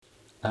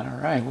All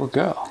right, we'll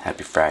go.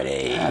 Happy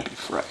Friday. Happy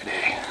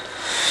Friday.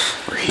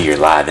 We're here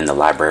live in the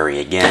library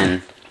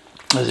again.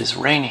 It is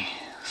rainy.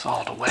 It's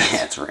all the way.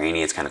 Yeah, it's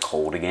rainy. It's kind of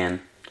cold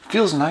again.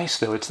 Feels nice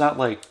though. It's not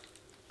like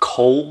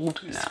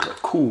cold. It's No.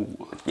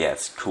 cool. Yeah,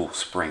 it's cool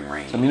spring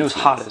rain. I mean, it was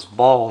hot as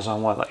balls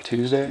on what, like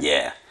Tuesday?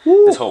 Yeah.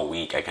 Woo. This whole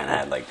week I kind of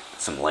had like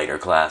some lighter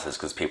classes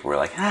because people were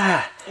like,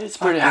 It's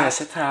pretty hot.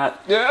 Yes, it's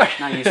hot. Yeah.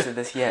 Not used to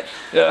this yet.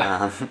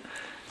 Yeah.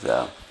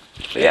 But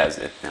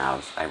yeah,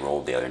 I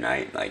rolled the other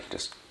night, like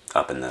just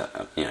up in the,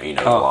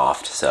 the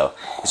loft. So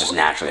it's just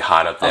naturally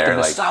hot up there. in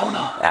the like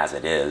sauna. As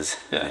it is.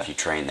 Yeah. And if you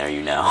train there,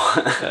 you know.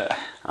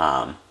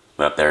 Yeah.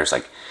 But up there it's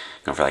like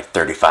going for like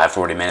 35,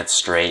 40 minutes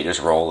straight,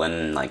 just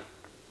rolling, like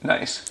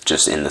Nice.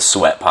 just in the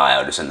sweat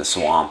pile, just in the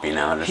swamp,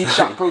 Just, Heat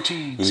shock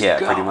proteins. yeah,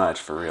 Go. pretty much,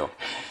 for real.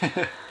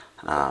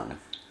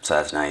 So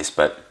that's nice,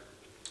 but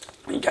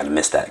you gotta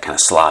miss that kind of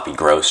sloppy,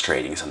 gross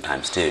trading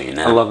sometimes too,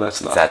 I love that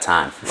stuff. It's that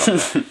time.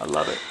 I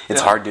love it.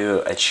 It's hard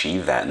to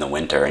achieve that in the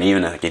winter, and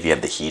even like, if you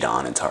have the heat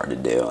on, it's hard to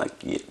do.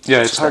 It's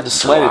just hard to that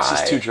sweat. It's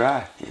just dry- too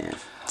dry. Yeah.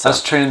 I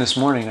was training this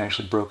morning and I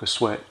actually broke a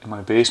sweat in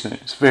my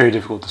basement. It's very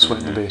difficult to sweat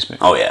in the basement.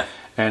 Oh yeah,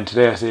 And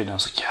today I did it and I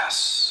was like,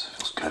 yes, it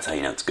feels good. that's how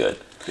you know it's good.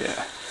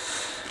 Yeah.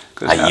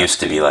 I used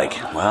to be like,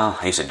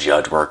 I used to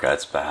judge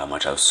workouts by how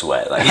much I was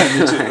sweat. Like,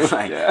 Me too.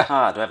 like Yeah. do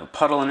I have a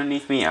puddle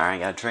underneath me? All right, I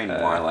gotta train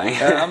more.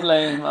 Like, I'm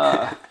lame.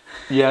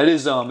 Yeah, it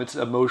is. It's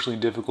an emotionally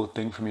difficult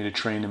thing for me to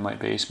train in my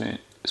basement,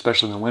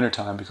 especially in the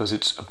wintertime, because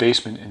it's a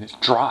basement and it's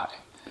dry.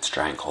 it's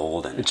dry and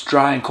cold, and It's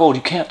dry and cold.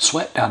 You can't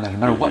sweat down there no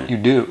matter what you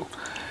do.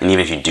 even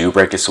if you do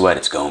break a sweat,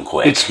 it's going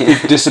quick.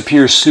 It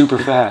disappears super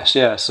fast.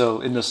 Yeah,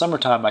 so in the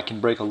summertime, I can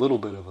break a little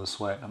bit of a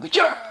sweat. I'm like,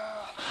 yeah!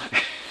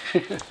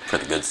 For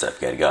the good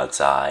stuff, you gotta go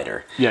outside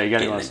or Yeah, you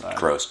gotta get go in outside. the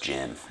gross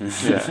gym.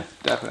 Yeah,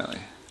 definitely.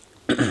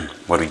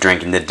 What are we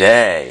drinking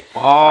today?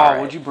 Oh, right.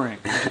 what'd you bring?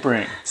 What'd you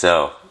bring?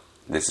 So,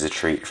 this is a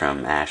treat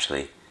from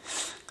Ashley.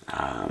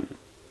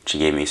 She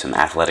gave me some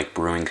Athletic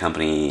Brewing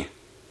Company,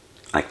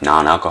 like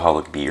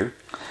non-alcoholic beer.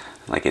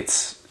 Like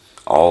it's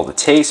all the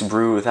taste,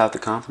 brew without the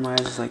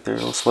compromise is like their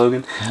little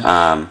slogan.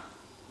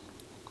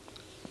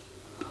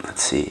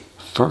 Let's see.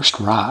 First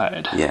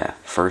Ride. Yeah,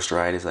 First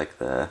Ride is like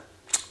the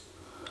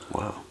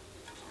whoa.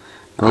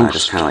 Roast.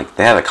 Just kind of like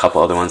they had a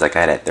couple other ones. Like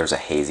there was a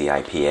hazy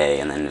IPA,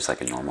 and then just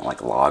like a normal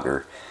like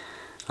lager.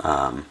 This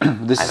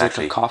I've is like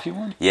the coffee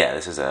one? Yeah,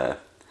 this is a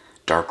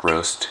dark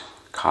roast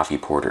coffee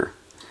porter,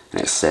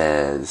 and it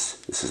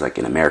says this is like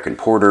an American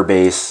porter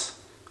base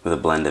with a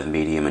blend of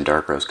medium and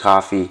dark roast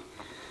coffee.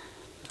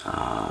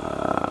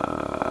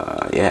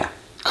 Yeah,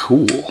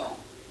 Cool.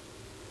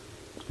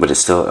 but it's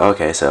still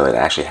okay. So it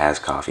actually has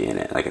coffee in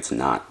it. Like it's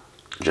not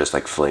just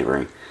like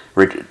flavoring.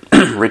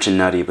 Rich and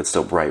nutty, but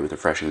still bright with a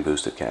refreshing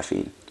boost of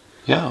caffeine.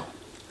 Yo.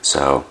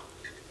 So,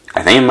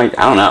 I think it might,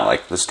 I don't know,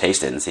 like, let's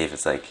taste it and see if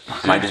it's like,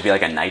 it might just be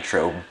like a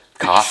nitro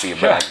coffee,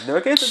 but like,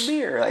 okay, it's a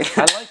beer. Like,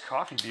 I like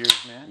coffee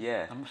beers, man.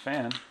 Yeah. I'm a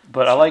fan.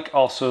 But I like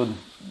also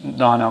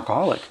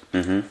non-alcoholic.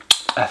 Mm-hmm.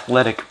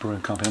 Athletic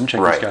Brewing Company. I'm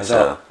gonna check these guys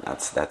so out.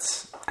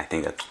 that's, I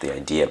think that's the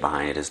idea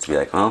behind it is to be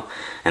like, well,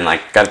 and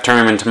like, got a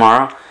tournament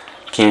tomorrow,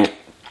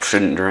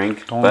 shouldn't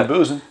drink. Don't want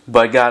boozing.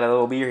 But got a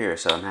little beer here,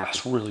 so I'm happy.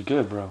 That's really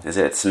good, bro.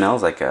 It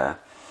smells like it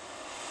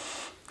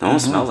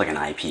almost smells like an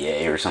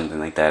IPA or something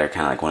like that, or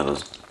kind of like one of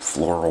those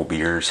floral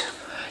beers.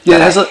 Yeah,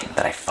 that it has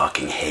that I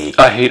fucking hate.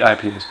 I hate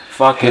IPAs.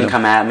 Fucking Hate 'em.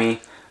 come at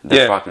me. They're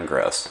Yeah. fucking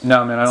gross.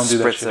 No, man, I don't do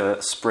that shit.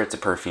 Spritz of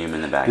perfume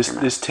in the back This of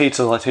your mouth. tastes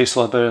a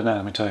lot better than that,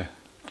 let me tell you.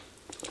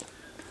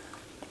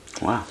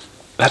 Wow.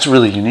 That's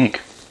really unique.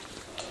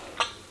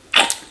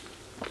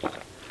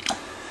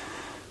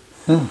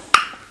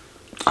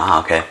 Ah,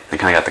 okay. They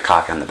kind of got the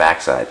coffee on the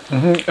backside.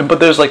 Mm-hmm. But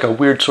there's like a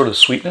weird sort of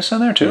sweetness in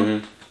there too.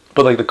 Mm-hmm.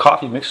 But like the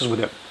coffee mixes with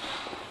it.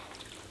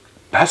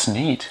 That's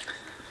neat.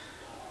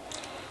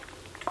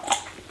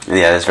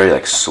 Yeah, it's very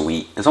like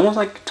sweet. It's almost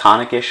like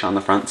tonic-ish on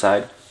the front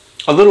side.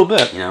 A little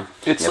bit. You know,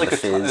 It's you have like the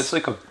fizz. it's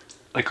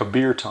like a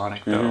beer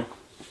tonic though.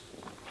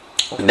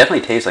 You can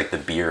definitely taste like the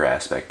beer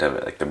aspect of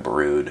it, like the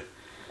brewed.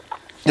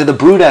 Yeah, the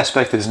brewed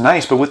aspect is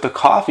nice, but with the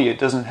coffee, it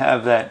doesn't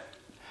have that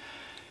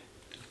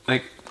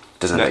like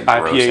Doesn't that have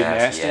that gross IPA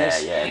ass.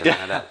 nastiness. Yeah, it doesn't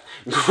have that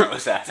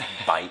gross ass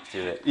bite to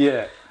it.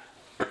 Yeah.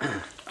 That's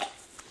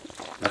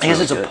I guess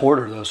really it's a good.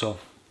 porter though, so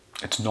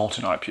it's not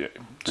an IPA.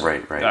 It's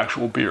Right. the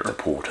actual beer. The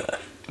porter.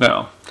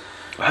 No,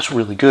 that's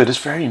really good. It's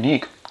very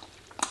unique.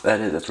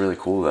 That's really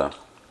cool though.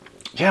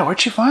 Yeah, where'd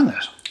she find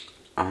this?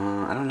 I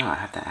don't know. I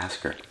have to ask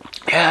her.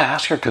 Yeah,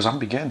 ask her because I'm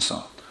getting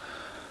some.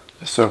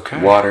 It's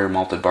okay. Water,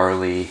 malted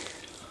barley,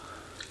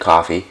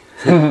 coffee,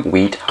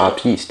 wheat,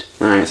 hopped yeast.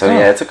 All right, so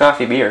yeah, it's a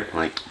coffee beer.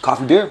 Like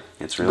Coffee beer.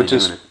 it's really Which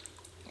is doing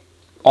it.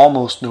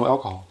 almost no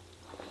alcohol.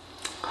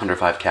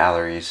 105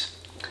 calories,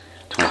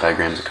 25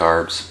 grams of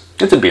carbs.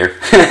 It's a beer.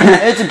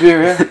 It's a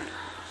beer, yeah.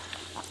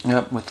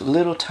 Yep, with a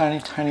little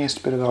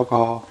tiniest bit of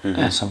alcohol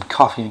and some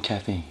coffee and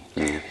caffeine.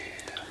 Yeah,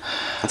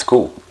 that's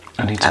cool.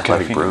 I need some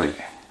Athletic caffeine. brewing.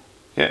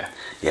 Yeah.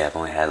 Yeah, I've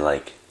only had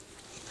like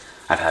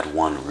I've had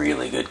one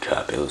really good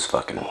cup. It was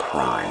fucking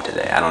prime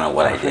today. I don't know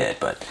what I did,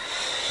 but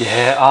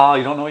Yeah. Oh,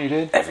 you don't know what you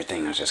did?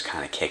 everything was just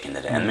kind of kicking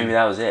today. And maybe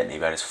that was it.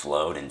 Maybe I just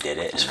flowed and did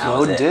it. And that was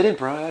Flowed and it. did it,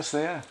 bro. That's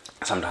yeah.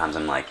 Sometimes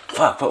I'm like,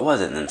 fuck, what was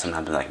it? And then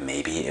sometimes I'm like,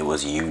 maybe it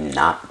was you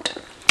not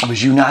It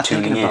was you not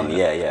tuning thinking in. about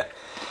it. Yeah.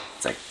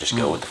 It's like, just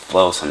go with the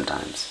flow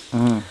sometimes.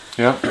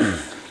 Yep.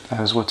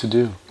 That is what to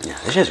do. Yeah,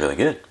 this shit's really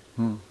good.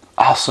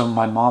 Also,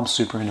 my mom's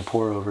super into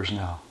pour overs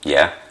now.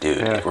 Yeah, dude,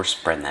 Yeah. we're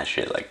spreading that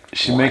shit like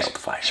She makes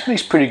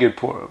pretty good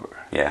pour over.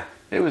 Yeah.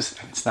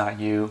 It's not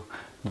you,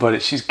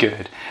 but she's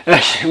good.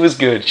 It was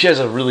good. She has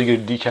a really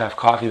good decaf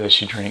coffee that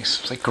she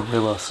drinks. It's like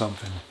Gorilla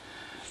something.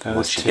 That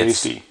was she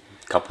tasty. gets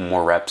a couple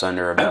more reps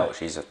under her belt,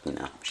 she's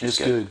It's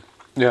good.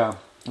 Yeah,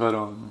 but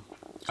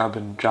I've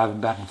been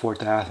driving back and forth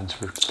to Athens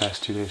for the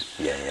past 2 days.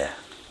 Yeah.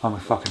 I'm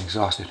fucking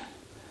exhausted.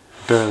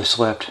 Barely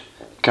slept.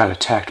 Got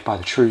attacked by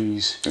the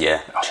trees.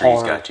 Yeah,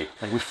 trees got you.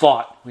 Like we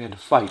fought. We had to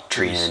fight.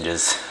 Tree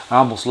ninjas, I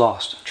almost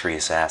lost. tree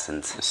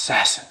assassins,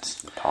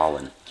 Assassins.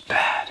 pollen. It's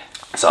bad.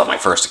 I saw my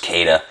first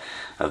cicada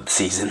of the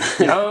season.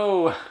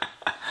 No.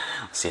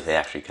 See if they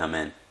actually come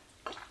in.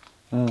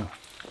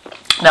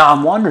 Now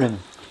I'm wondering,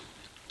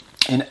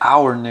 in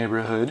our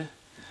neighborhood,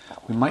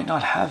 we might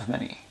not have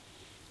many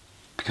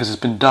because it's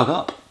been dug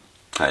up.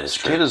 That is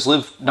true. Cicadas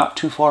live not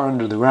too far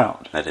under the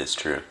ground, That is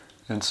true.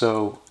 and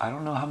so I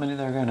don't know how many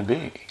there are going to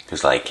be.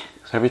 Because, like,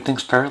 'Cause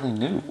everything's fairly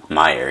new.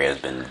 my area has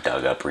been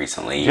dug up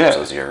recently, Yeah.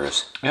 so is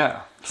yours.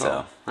 Yeah.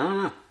 So, I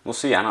don't know. We'll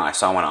see. I know I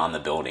saw one on the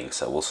building,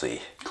 so we'll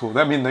see. Cool.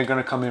 That means they're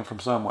going to come in from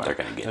somewhere. They're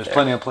gonna get There's there.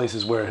 plenty of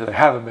places where they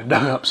haven't been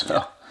dug up.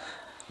 So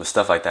With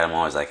stuff like that, I'm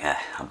always like,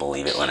 I'll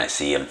believe it when I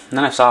see them. And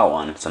then I saw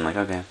one, so I'm like,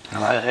 okay,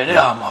 I'm like,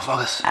 yeah,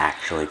 motherfuckers.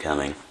 actually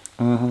coming.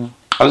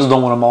 I just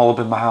don't want them all up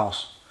in my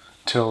house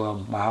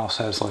till my house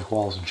has like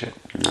walls and shit.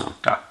 No.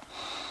 Ah.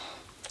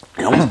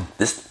 It almost,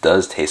 this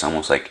does taste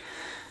almost like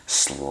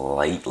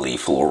slightly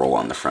floral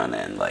on the front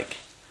end. Like,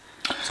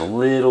 it's a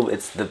little,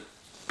 it's the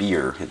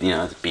beer,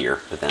 it's beer,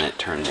 but then it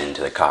turned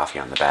into the coffee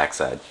on the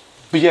backside.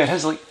 But yeah, it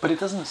has like, but it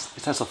doesn't.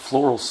 It has a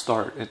floral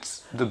start. It's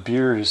the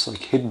beer is like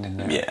hidden in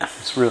there. Yeah.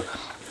 It's real.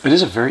 It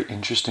is a very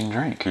interesting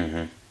drink.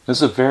 Mm-hmm.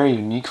 It's a very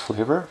unique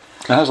flavor.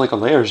 It has like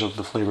layers of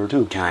the flavor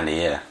too. Kinda,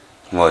 yeah.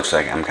 Well, it's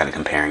like, I'm kind of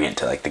comparing it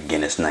to like the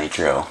Guinness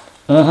Nitro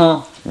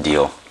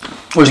deal.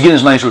 Which again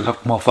is nice with a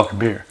motherfucking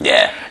beer.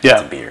 Yeah. Yeah.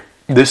 It's a beer.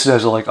 This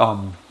has like a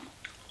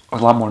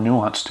lot more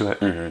nuance to it.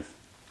 Mm-hmm.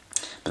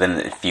 But then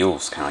it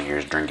feels kind of like you're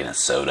just drinking a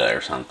soda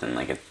or something.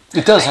 Like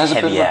It does has a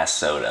bit of heavy a- ass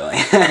soda.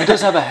 Like, It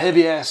does have a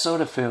heavy ass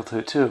soda feel to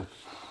it too,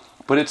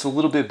 but it's a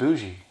little bit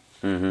bougie.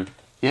 Mm-hmm.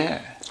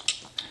 Yeah.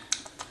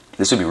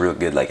 This would be real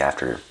good, like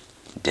after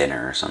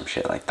dinner or some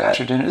shit like that.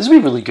 After dinner, this would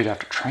be really good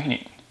after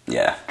training.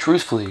 Yeah,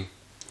 Truthfully,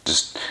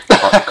 just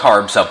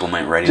carb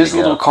supplement ready just to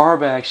a go. little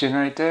carb action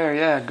right there.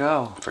 Yeah,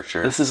 go For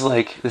sure. This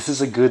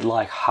is a good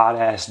like hot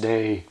ass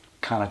day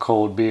kind of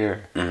cold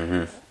beer.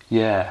 Mm-hmm.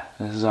 Yeah,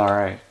 this is all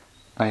right.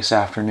 Nice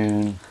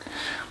afternoon.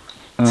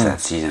 It's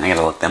that season. I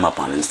gotta look them up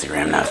on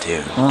Instagram now too.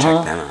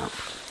 Check them out.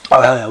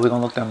 Oh hell yeah, we're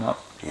gonna look them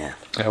up. Yeah.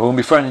 Yeah, we're gonna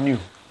be friending you.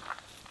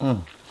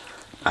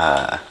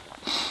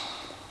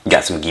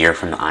 Got some gear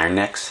from the Iron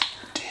Necks.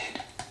 Did.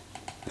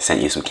 They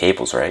sent you some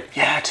cables, right?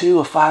 Yeah, too.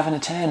 A 5 and a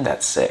 10.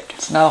 That's sick.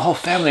 It's now the whole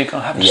family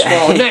gonna have to Yeah.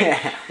 swallow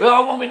neck. We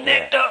all gonna be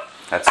necked up.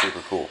 That's super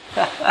cool.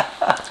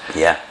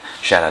 Yeah.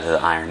 Shout out to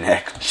the Iron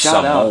Neck. Shout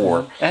some out,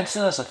 more. man. And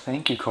send us a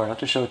thank you card. I have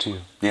to show it to you.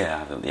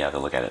 Yeah, they'll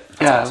look at it.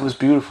 That's Yeah, awesome. it was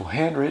beautiful,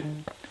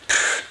 handwritten.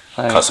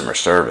 Like, Customer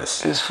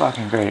service. it's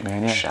fucking great,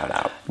 man. Yeah. Shout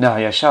out. No,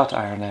 yeah, shout out to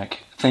Iron Neck.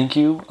 Thank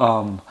you,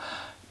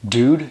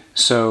 dude.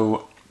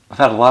 So I've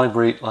had a lot of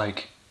great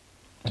like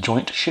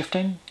joint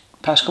shifting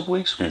past couple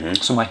weeks. Mm-hmm.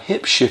 So my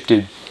hip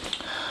shifted.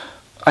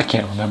 I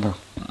can't remember.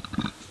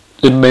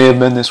 It may have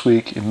been this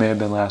week. It may have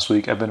been last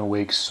week. I've been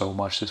awake so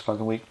much this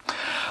fucking week.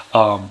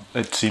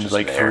 It seems Just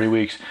like there. 3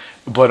 weeks.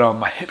 But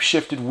my hip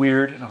shifted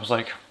weird, and I was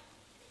like,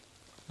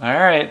 all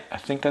right, I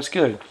think that's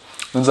good.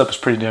 Ends up is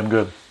pretty damn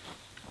good.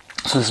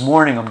 So this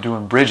morning I'm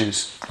doing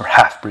bridges, or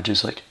half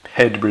bridges, like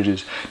head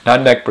bridges,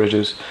 not neck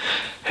bridges,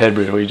 head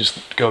bridges, where you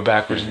just go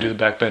backwards and do the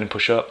back bend and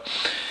push up.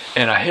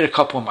 And I hit a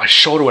couple and my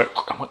shoulder went,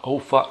 I went, oh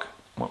fuck.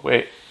 I went,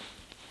 wait.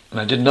 And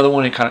I did another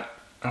one and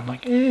I'm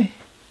like, I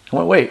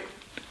went, wait.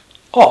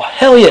 Oh,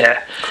 hell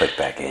yeah. Click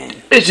back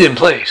in. It's in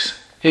place.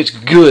 It's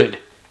good.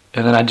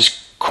 And then I just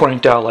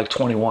cranked out like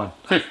 21.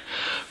 Boom.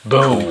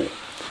 Cool.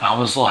 I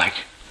was like,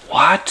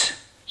 what?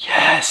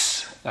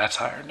 Yes. That's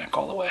Iron Neck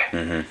all the way.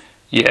 Mm-hmm.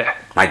 Yeah.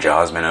 My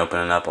jaw's been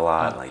opening up a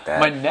lot like that.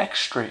 My neck's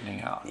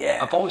straightening out. Yeah.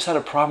 I've always had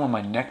a problem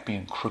with my neck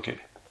being crooked.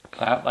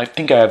 I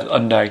think I have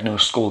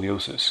undiagnosed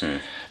scoliosis.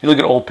 You look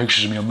at old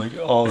pictures of me, I'm like,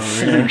 oh,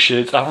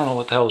 shit. I don't know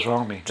what the hell's wrong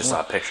with me. Just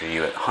saw a picture of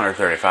you at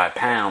 135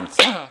 pounds.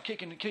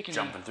 kicking,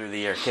 Jumping through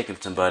the air, kicking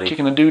somebody.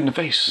 kicking a dude in the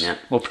face. Yeah.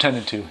 Well,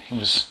 pretending to. He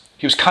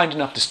was kind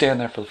enough to stand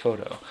there for the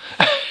photo.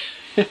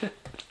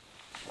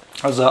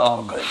 I was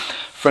a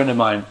friend of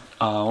mine.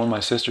 One of my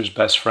sister's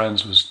best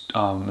friends was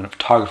in a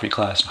photography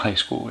class in high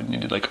school, and he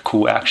did like a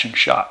cool action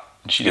shot.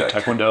 And she did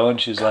Good. taekwondo, and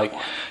she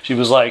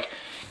was like,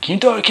 "Can you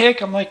throw a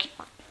kick?" I'm like,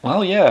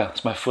 Well, yeah,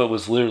 my foot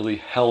was literally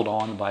held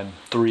on by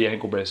 3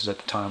 ankle braces at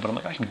the time, but I'm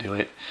like, I can do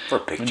it. For a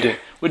picture.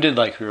 We did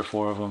like 3 or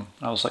 4 of them.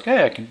 I was like,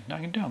 hey, I can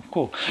do them.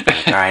 Cool.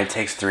 All right, it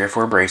takes 3 or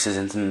 4 braces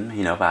and some,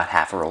 about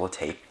half a roll of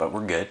tape, but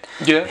we're good.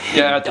 Yeah,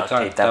 at the Duct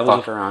time. tape that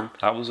fucker on.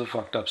 That was a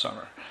fucked up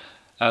summer.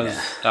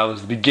 That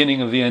was the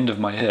beginning of the end of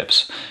my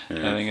hips. I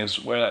think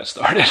is where that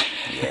started.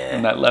 Yeah.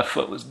 And that left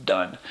foot was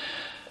done.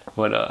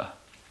 But,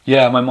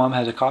 yeah, my mom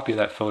has a copy of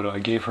that photo. I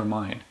gave her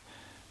mine.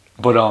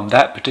 But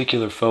that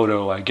particular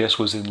photo, I guess,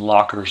 was in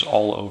lockers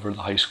all over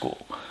the high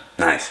school.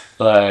 Nice.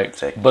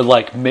 Sick.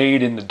 But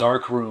made in the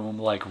dark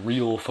room,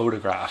 real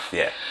photograph.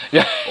 Yeah.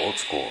 Yeah. Old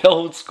school.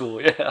 Old school,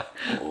 yeah.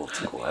 Old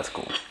school, that's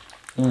cool.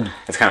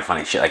 It's kind of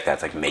funny, shit like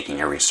that's making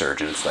a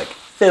resurgence,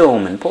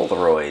 film and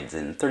Polaroids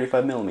and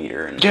 35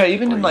 millimeter. And yeah,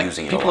 even in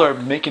people are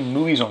making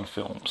movies on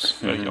films,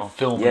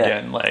 film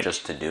again,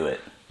 just to do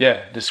it.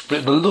 Yeah,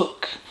 the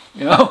look,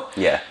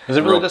 Yeah, because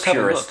it really does have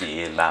a look.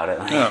 Purity about it.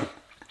 Yeah,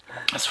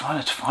 that's fun.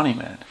 It's funny,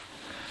 man.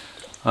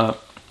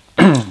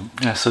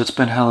 Yeah, so it's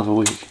been a hell of a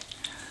week,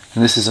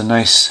 and this is a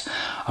nice.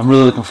 I was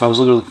really looking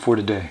forward to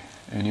today,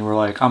 and you were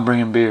like, "I'm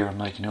bringing beer." I'm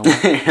like, you know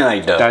what? You're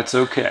like, no. That's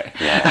okay.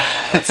 Yeah,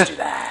 let's do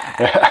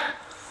that.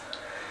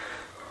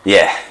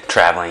 Yeah,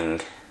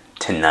 traveling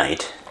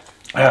tonight.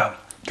 Yeah.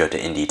 Go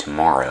to Indy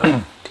tomorrow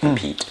to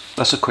compete.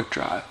 That's a quick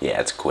drive.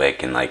 Yeah, it's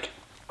quick and but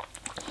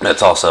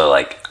it's also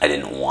I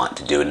didn't want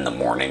to do it in the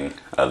morning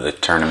of the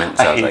tournament.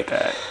 So I was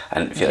that. I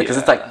didn't feel because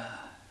it's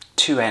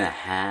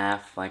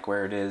 2.5,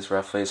 where it is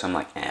roughly. So I'm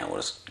like, we'll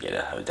just get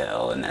a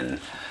hotel and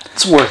then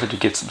it's worth it to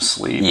get some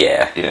sleep.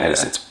 Yeah.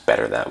 It's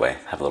better that way.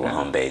 Have a little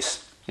home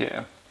base.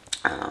 Yeah.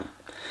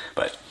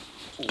 But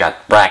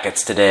got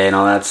brackets today and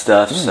all that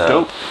stuff. So.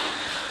 Dope.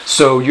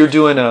 So you're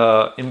doing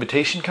a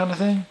invitation kind of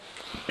thing,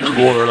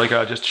 or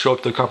just show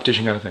up to the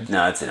competition kind of thing?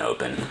 No, it's an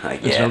open.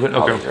 It's an open?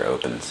 All Okay. these are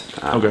opens.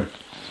 Okay.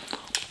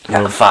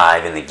 Got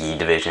 5 in the gi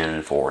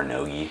division, 4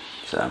 no gi.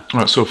 So. All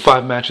right, so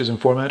 5 matches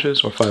and 4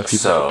 matches, or 5 people?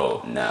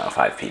 So no,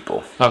 5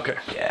 people. Okay.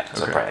 Yeah.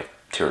 So probably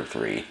 2 or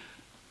 3.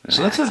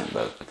 So that's a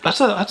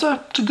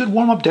good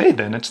warm up day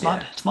then. It's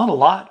not a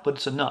lot, but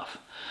it's enough.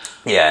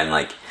 Yeah, and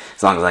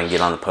as long as I can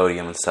get on the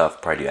podium and stuff,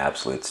 probably do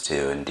absolutes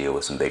too and deal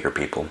with some bigger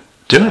people.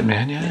 Do it,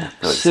 man. Yeah.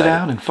 Really sit excited.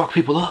 down and fuck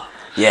people up.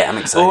 Yeah, I'm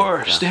excited.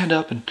 Or stand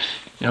up and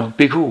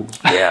be cool.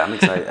 Yeah, I'm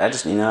excited. I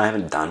just I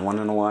haven't done one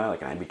in a while, an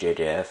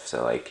IBJJF.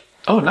 So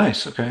Oh,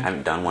 nice. Okay. I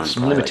haven't done one.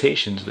 Some in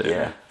limitations there.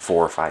 Yeah,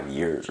 4 or 5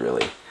 years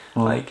really.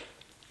 Well,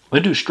 they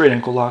do straight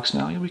ankle locks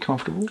now. You'll be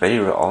comfortable. They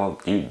do all.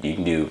 You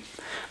can do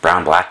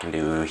brown, black, can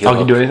do heel. Oh, you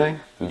can do anything.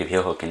 You can do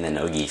heel hook and then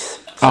no geese.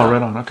 So,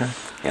 right on. Okay.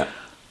 Yep.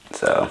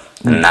 So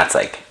and that's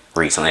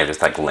recently I've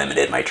just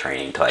limited my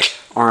training to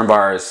arm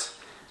bars,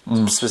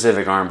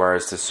 specific arm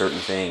bars to certain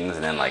things,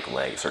 and then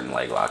certain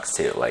leg locks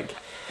too.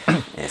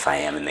 If I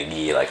am in the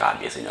gi,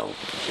 obviously no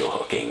heel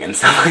hooking and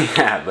stuff like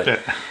that, but the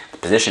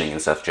positioning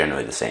and stuff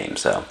generally the same.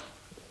 So,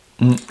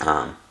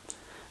 and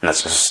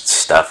that's just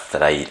stuff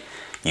that I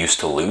used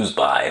to lose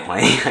by.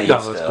 I've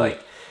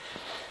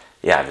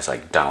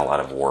just done a lot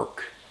of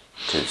work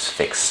to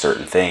fix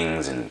certain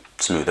things and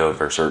smooth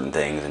over certain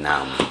things, and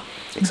now I'm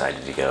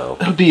excited to go.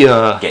 It'll be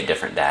get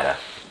different data.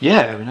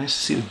 Yeah, it'd be nice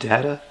to see the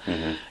data.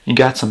 Mm-hmm. You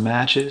got some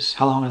matches.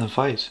 How long are the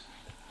fights?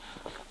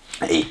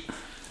 8.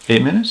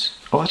 8 minutes?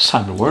 Oh, that's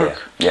time to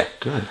work. Yeah.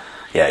 Good.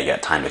 Yeah, you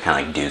got time to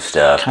kind of do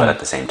stuff, but at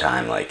the same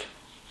time,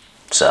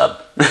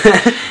 sub.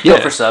 Yeah. Go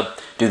for sub.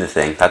 Do the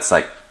thing. That's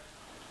what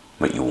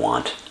you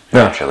want,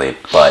 naturally.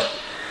 But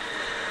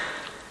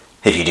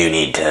if you do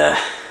need to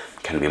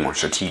kind of be more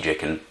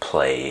strategic and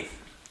play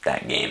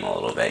that game a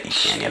little bit, you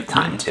can have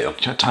time to. You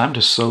got time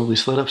to slowly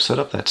set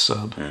up that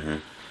sub. Mm-hmm.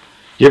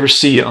 You ever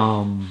see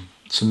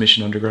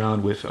Submission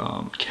Underground with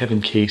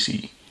Kevin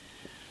Casey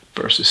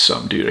versus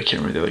some dude? I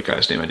can't remember the other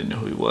guy's name. I didn't know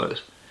who he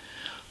was.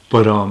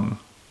 But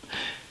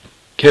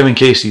Kevin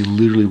Casey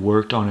literally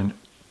worked on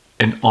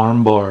an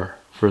arm bar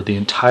for the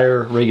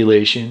entire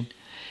regulation,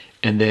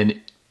 and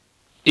then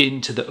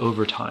into the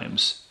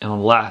overtimes. And on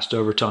the last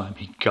overtime,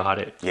 he got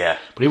it. Yeah.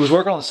 But he was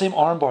working on the same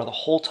arm bar the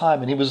whole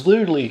time, and he was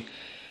literally,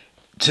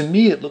 to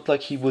me, it looked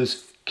like he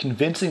was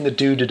convincing the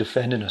dude to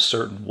defend in a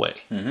certain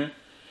way. Mm-hmm.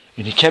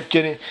 And he kept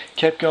going,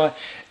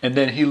 and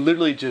then he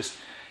literally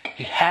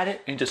he had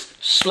it and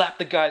just slapped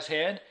the guy's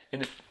hand,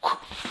 and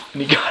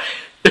he got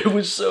it. It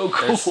was so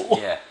cool.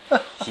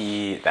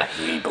 He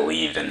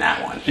believed in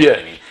that one. Yeah,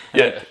 I mean,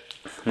 yeah.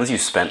 Once you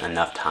spent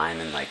enough time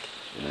and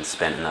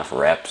spent enough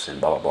reps and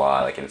blah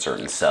blah blah, in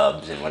certain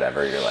subs and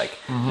whatever, you're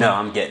no,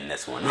 I'm getting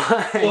this one.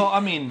 Well, I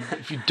mean,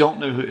 if you don't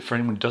know for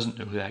anyone who doesn't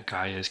know who that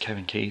guy is,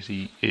 Kevin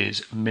Casey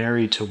is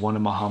married to one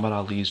of Muhammad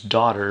Ali's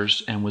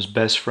daughters and was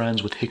best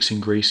friends with Rickson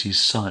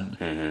Gracie's son.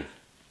 Mm-hmm.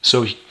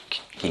 So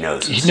he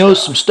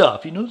knows some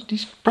stuff.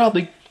 He's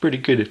probably pretty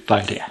good at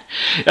fighting.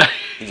 Yeah.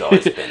 He's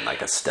always been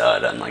a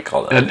stud on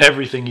all the... And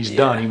everything he's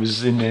done. He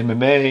was in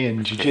MMA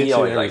and jiu-jitsu. He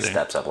always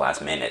steps up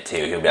last minute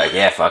too. He'll be like,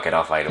 yeah, fuck it,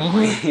 I'll fight him.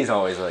 Mm-hmm. He's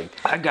always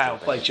that guy will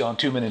fight you on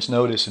 2 minutes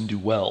notice and do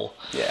well.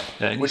 Yeah.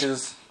 Which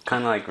is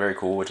kind of like very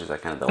cool, which is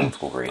like kind of the old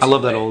school Gracie. I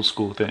love that way. old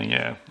school thing.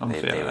 Yeah, I'm a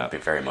fan They of would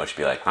that. very much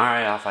be like, all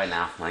right, I'll fight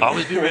now. Like,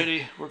 Always be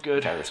ready. We're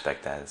good. I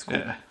respect that. It's cool.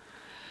 Yeah.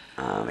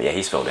 Yeah,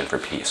 he's filled in for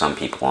some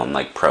people on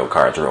like pro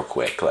cards real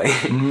quick, like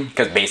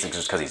because basically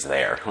just because he's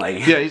there.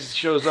 Like, Yeah, he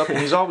shows up and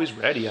he's always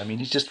ready. I mean,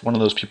 he's just one of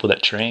those people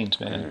that trains,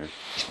 man.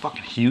 He's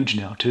fucking huge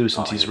now too.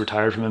 Since he's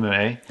retired from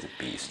MMA, he's a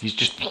beast. he's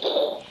just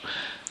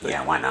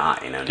Yeah, why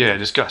not? You know. yeah,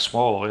 just got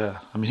swole. Yeah,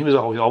 I mean, he was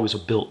always a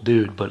built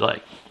dude, but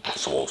like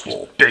Swole.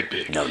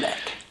 big. No neck.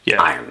 Yeah.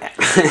 Iron neck.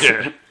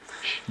 Yeah,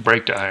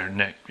 break the iron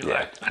neck. Be Yeah.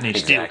 like, I need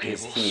steel Exactly.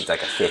 cables. He needs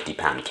like a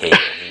 50-pound cable.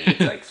 He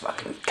needs like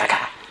fucking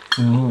caca.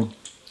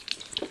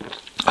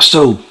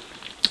 So,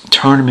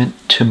 tournament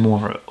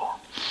tomorrow.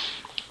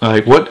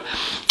 Like what?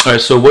 All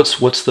right. So what's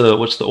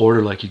the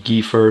order? Like you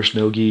gi first,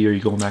 no gi, or you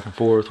going back and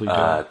forth? What you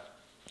doing?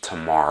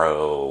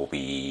 Tomorrow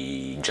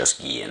we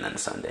just gi and then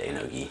Sunday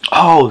no gi.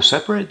 Oh,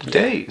 separate the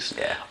days.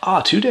 Yeah.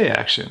 Ah, 2-day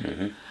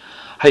action.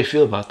 How you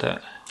feel about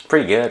that?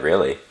 Pretty good,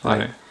 really.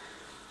 Like, Okay.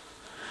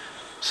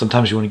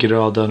 Sometimes you want to get it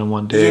all done in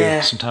one day.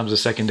 Yeah. Sometimes the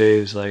second day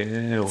is like,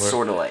 or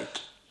sort of like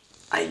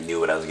I knew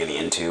what I was getting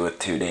into with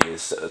 2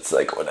 days, so it's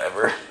like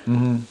whatever.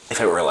 Mm-hmm.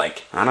 If it were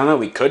like, I don't know,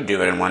 we could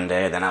do it in one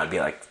day, then I would be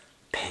like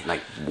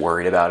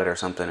worried about it or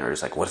something, or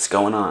just like, what's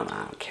going on?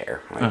 I don't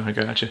care. Like, I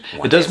gotcha.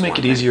 one It does day's make one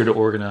it thing. easier to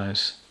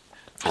organize.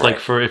 Like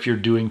Right. for if you're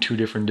doing 2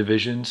 different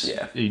divisions,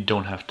 Yeah. you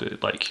don't have to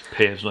like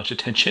pay as much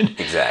attention.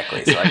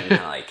 Exactly. So I can kind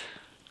of like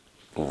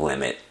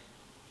limit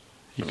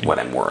what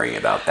I'm worrying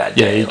about that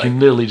Yeah, day. you like, can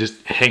literally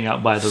just hang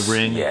out by the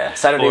ring. yeah,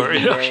 Saturday's Or, no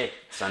you know, day,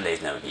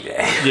 Sunday's no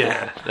day.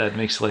 Yeah, that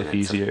makes life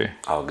easier.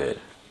 All good.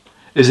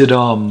 Is it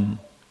going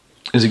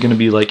to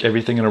be like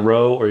everything in a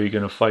row, or are you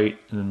going to fight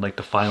and then like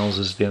the finals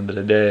is the end of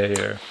the day?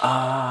 Or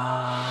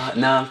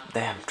No,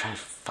 I'm trying to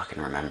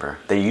fucking remember.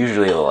 They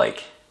usually will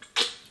like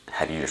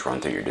have you just run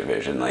through your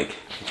division. Like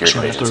if your Just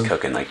run division's through.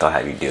 cooking, like they'll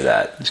have you do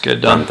that. Let's get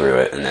it done. Run through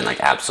it, and then like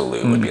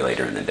absolute would be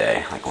later in the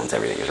day, like once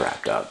everything is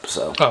wrapped up.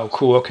 So oh,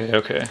 cool.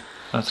 Okay,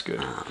 that's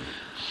good.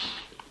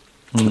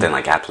 then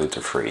like absolutes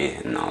are free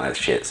and all that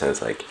shit. So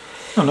it's like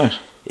Oh, nice.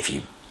 if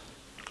you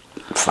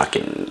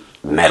fucking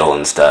medal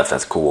and stuff,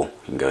 that's cool.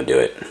 You can go do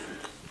it.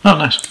 Oh,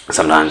 nice.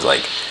 Sometimes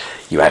like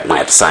might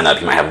have to sign up.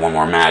 You might have one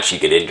more match. You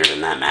get injured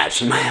in that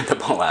match. You might have to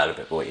pull out of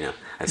it. Well, you know,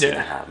 I've seen Yeah.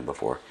 that happen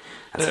before.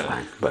 That's Yeah.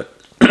 fine. But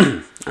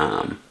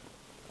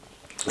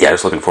yeah,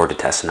 just looking forward to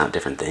testing out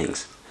different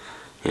things.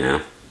 You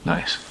know,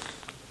 Nice.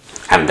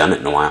 haven't done it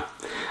in a while.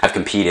 I've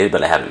competed,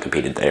 but I haven't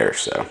competed there.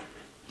 So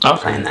I'm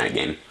playing Okay. that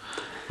game.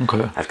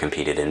 Okay. I've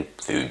competed in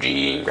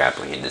Fuji and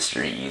Grappling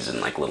Industries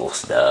and like little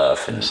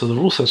stuff. And So the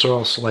rule sets are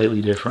all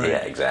slightly different.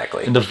 yeah,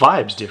 exactly. And the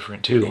vibe's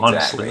different too, Exactly.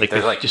 honestly. Like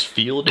There's, they like- just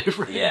feel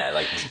different. Yeah,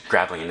 like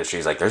Grappling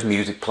Industries, like there's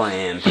music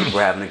playing, people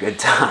are having a good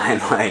time.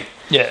 Like,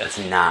 Yeah. it's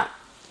not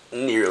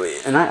nearly,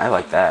 and I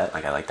like that.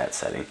 Like, I like that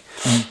setting.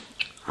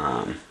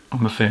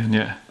 I'm a fan,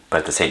 yeah. But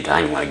at the same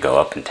time, you want to go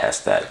up and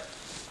test that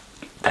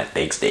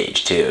big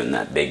stage too, and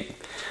that big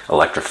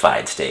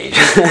electrified stage.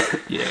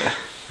 Yeah.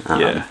 Um,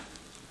 yeah.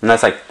 And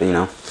that's like, you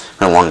know,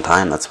 for a long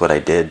time, that's what I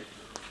did.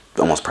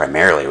 Almost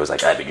primarily was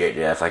like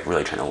IBJJF, like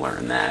really trying to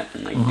learn that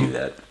and like do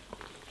that.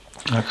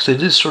 Because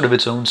it is sort of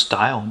its own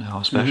style now,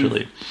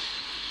 especially.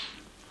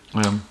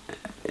 And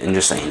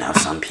just saying, you know,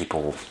 some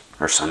people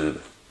or some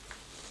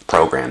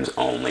programs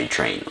only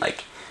train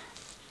like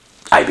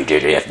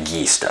IBJJF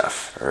gi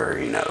stuff, or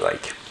you know,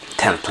 like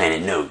 10th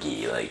Planet no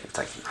gi. Like it's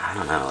like I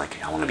don't know.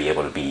 Like I want to be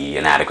able to be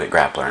an adequate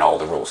grappler in all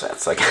the rule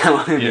sets. Like I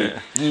want to Yeah.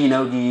 be gi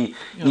no gi,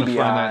 You want to EBI.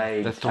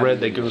 find that thread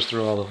that goes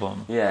through all of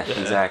them. Yeah,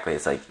 exactly.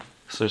 It's like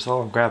So it's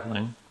all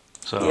grappling.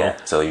 So yeah.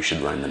 So you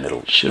should run the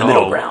middle. should the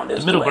middle all- ground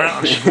is the middle the way.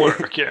 ground should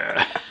work.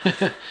 Yeah.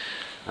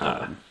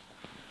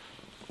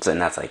 So, and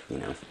that's like, you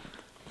know,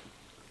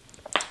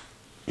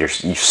 you're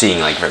seeing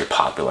like very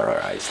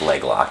popularized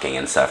leg locking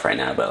and stuff right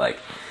now, but like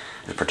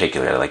in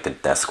particular like the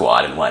death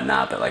squad and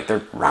whatnot, but like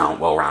they're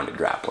well-rounded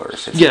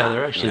grapplers. It's Yeah, not,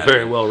 they're you actually know,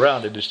 very well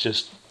rounded. It's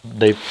just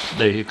they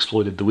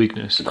exploited the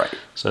weakness. Right.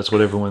 So that's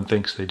what everyone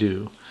thinks they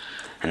do.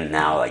 And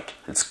now like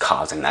it's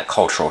causing that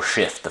cultural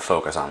shift to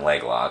focus on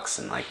leg locks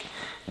and like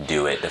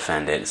do it,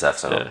 defend it and stuff,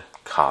 so it'll Yeah.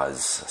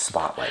 cause a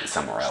spotlight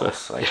somewhere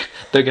else. Like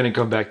They're gonna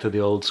come back to the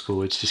old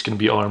school. It's just gonna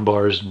be arm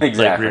bars and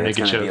exactly, like rear it's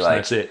naked gonna chokes, be like, and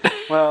that's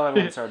it. well,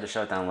 everyone started to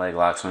shut down leg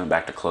locks, went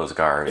back to close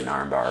guard and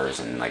arm bars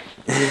and like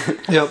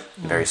Yep.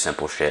 very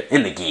simple shit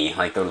in the gi.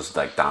 Like those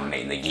like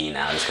dominating the gi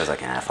now just because like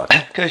fuck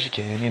it. Because you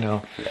can, you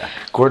know. Yeah.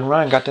 Gordon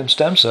Ryan got them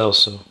stem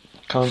cells, so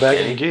coming back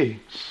in the gi.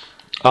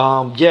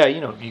 Yeah,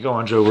 you know, you go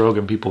on Joe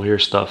Rogan, people hear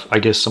stuff. I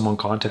guess someone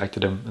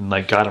contacted him and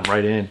like got him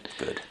right in,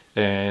 Good.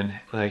 and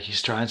like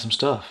he's trying some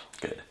stuff.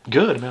 Good.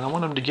 Good, man. I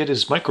want him to get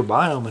his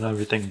microbiome and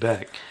everything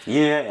back.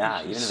 Yeah.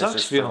 Even It if it's sucks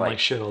just feeling for, like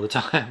shit all the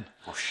time.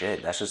 oh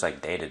shit, that's just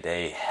like day to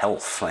day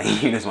health. Like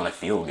you just want to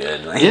feel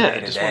good. Like, Yeah, I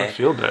day just to want day. to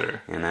feel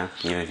better. You know,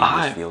 even if he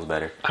just feels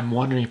better. I'm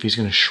wondering if he's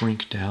going to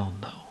shrink down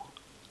though.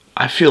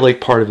 I feel like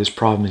part of his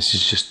problem is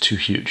he's just too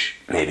huge.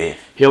 Maybe.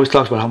 He always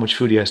talks about how much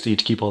food he has to eat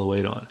to keep all the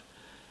weight on.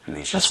 I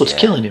mean, it's That's just, what's yeah.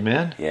 killing you,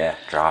 man. Yeah,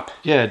 drop.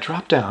 Yeah,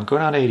 drop down. Go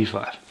down to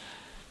 85.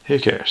 Who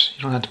cares?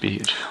 You don't have to be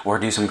huge. Or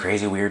do some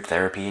crazy weird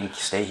therapy and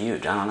stay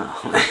huge. I don't know.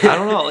 I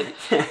don't know.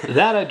 Like,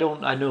 that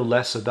I know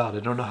less about.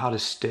 I don't know how to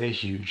stay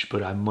huge,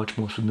 but I'm much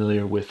more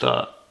familiar with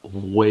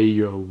weigh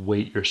your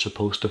weight you're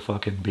supposed to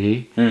fucking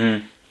be.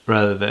 Mm-hmm.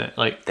 Rather than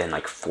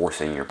like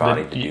forcing your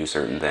body to do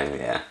certain things.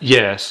 Yeah.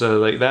 Yeah, so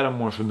like that I'm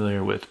more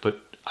familiar with.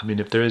 But I mean,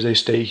 if there is a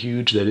stay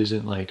huge that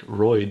isn't like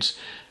roids,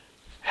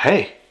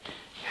 hey,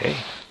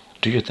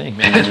 do your thing,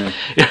 man.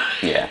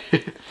 Mm-hmm. Yeah.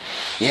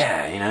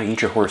 Yeah,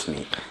 eat your horse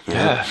meat.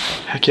 Yeah,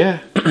 heck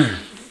yeah.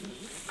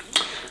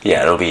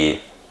 Yeah,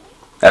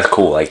 that's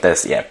cool. Like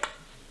this, yeah.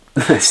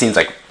 It seems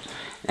like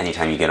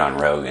anytime you get on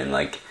Rogan,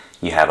 like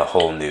you have a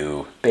whole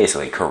new,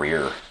 basically,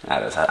 career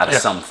out of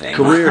something.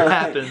 Career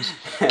happens.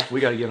 We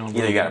got to get on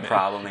Rogan. Either you got a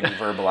problem and you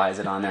verbalize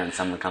it on there and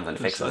someone comes and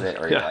fixes it,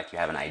 or you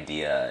have an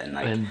idea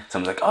and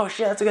someone's like, oh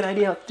shit, that's a good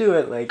idea, let's do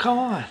it. Like, come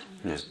on.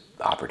 There's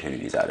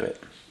opportunities out of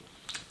it.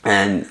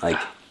 And like,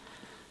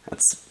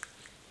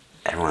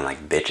 everyone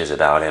like bitches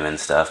about him and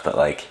stuff, but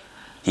like,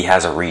 he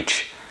has a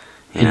reach.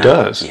 He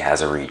does. He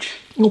has a reach.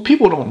 Well,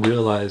 people don't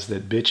realize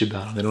that bitch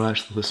about him. They don't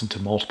actually listen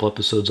to multiple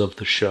episodes of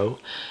the show.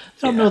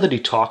 They don't know that he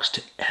talks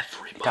to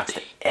everybody. He talks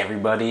to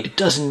everybody. It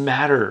doesn't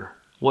matter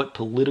what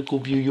political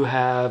view you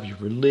have, your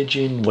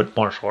religion, what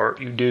martial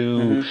art you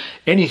do,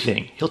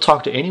 anything. He'll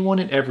talk to anyone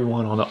and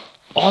everyone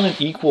on an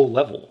equal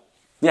level.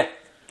 Yeah.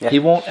 He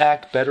won't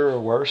act better or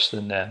worse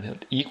than them.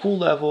 Equal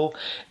level,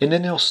 and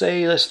then he'll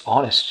say this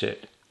honest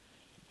shit.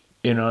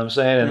 You know what I'm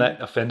saying? And that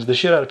offends the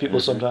shit out of people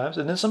sometimes.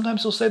 And then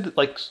sometimes he'll say that,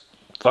 like,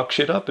 fuck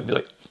shit up and be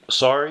like,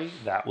 sorry,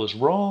 that was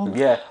wrong.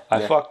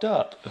 I fucked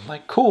up. I'm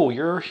like, cool,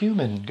 you're a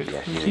human. Good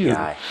for you.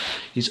 Guy.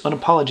 He's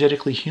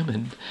unapologetically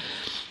human.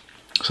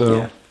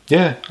 So,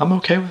 yeah, I'm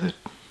okay with it.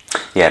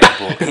 Yeah,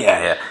 people,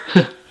 yeah.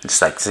 It's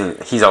like,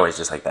 he's always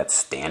just like that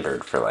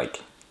standard for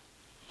like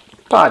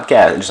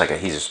podcast. Just like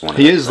he's just one of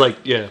He is like,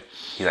 yeah.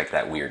 He's like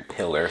that weird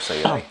pillar, so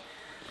you're like,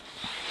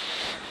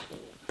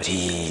 but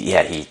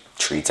he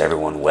treats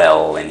everyone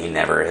well, and he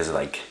never has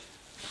like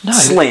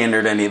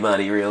slandered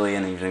anybody really,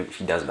 and even if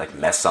he does like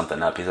mess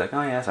something up, he's like,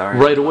 oh yeah, sorry.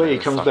 Right away, he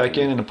comes back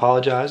in and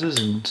apologizes,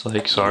 and it's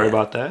like, sorry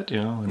about that,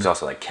 And he's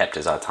also like kept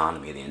his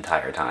autonomy the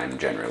entire time,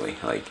 generally,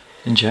 like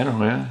in general,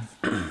 yeah.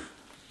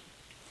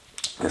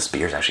 This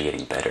beer's actually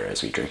getting better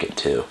as we drink it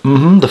too.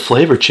 Mm-hmm. The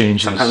flavor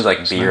changes. Sometimes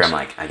like beer, nice. I'm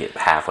like, I get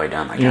halfway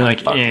done, like, you're like,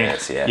 fuck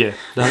this, yeah.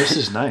 No, this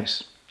is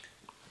nice.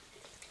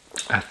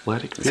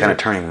 Athletic. It's kind of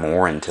turning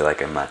more into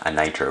like a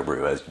nitro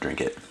brew as you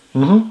drink it.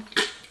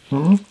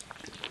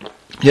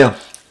 Yeah,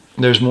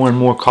 there's more and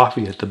more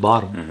coffee at the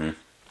bottom.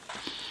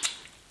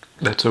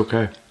 That's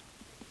okay.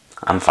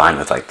 I'm fine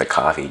with like the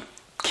coffee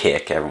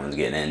kick everyone's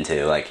getting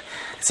into. Like,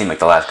 it seemed like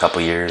the last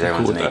couple years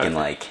everyone's making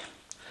like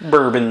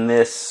bourbon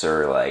this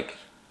or like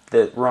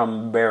the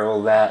rum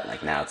barrel that.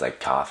 Like now it's like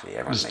coffee.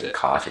 Everyone's making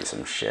coffee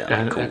some shit.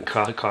 Like, cool.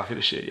 Coffee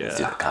to shit. Yeah. Let's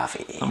do the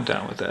coffee. I'm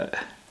down with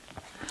that.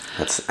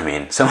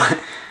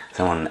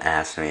 Someone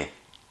asked me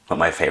what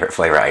my favorite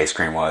flavor of ice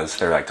cream was.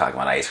 They're like talking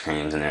about ice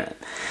creams and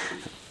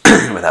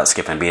without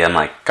skipping a beat, I'm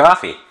like,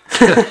 coffee.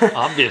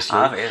 Obviously.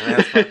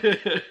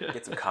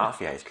 Get some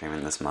coffee ice cream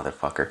in this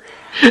motherfucker.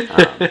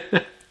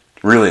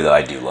 Really though,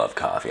 I do love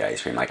coffee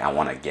ice cream. Like I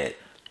want to get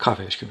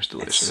coffee ice cream is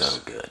delicious. It's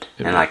so good.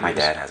 And like my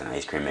dad has an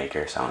ice cream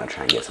maker, so I want to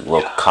try and get some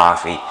local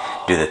coffee,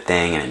 do the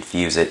thing, and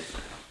infuse it.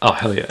 Oh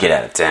hell yeah! Get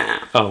out of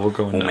town. Oh, we're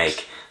going. We'll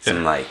make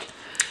some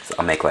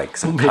I'll make like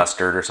some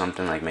custard or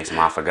something, like make some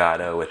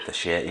affogato with the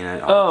shit,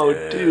 Oh,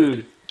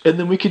 dude. And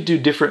then we could do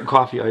different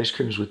coffee ice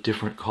creams with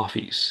different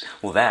coffees.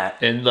 Well, that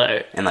and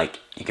like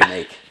you can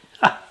make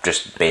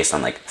just based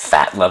on like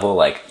fat level,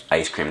 like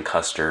ice cream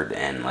custard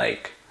and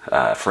like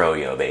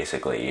froyo,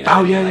 basically.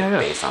 Oh yeah.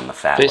 Based on the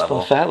fat level. Based on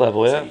the fat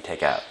level, yeah. So you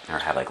take out or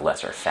have like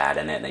lesser fat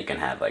in it, and then you can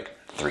have like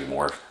 3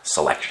 more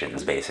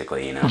selections,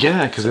 basically.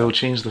 Yeah, because it'll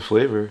change the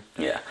flavor.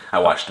 Yeah, I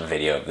watched a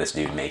video of this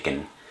dude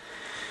making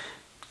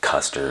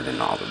custard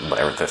and all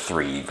whatever the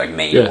 3 like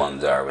main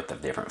ones are with the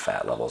different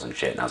fat levels and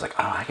shit, and I was like,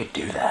 oh, I could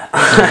do that.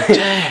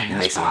 Dang,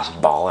 make some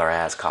baller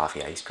ass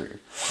coffee ice cream.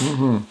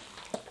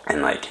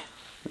 And like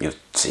you'll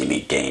see me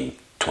gain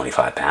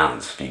 25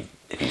 pounds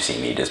if you see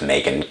me just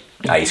making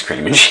ice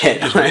cream and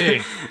shit.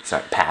 Like,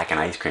 start packing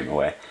ice cream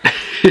away.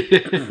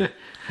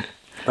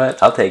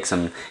 But I'll take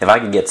some if I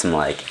can get some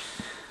like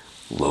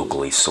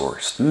locally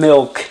sourced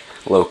milk,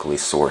 locally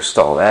sourced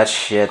all that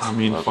shit. I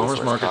mean,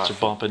 farmers markets are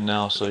bumping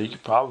now, so you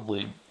could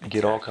probably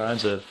get all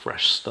kinds of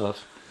fresh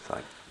stuff. So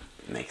like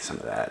make some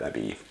of that. That'd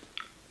be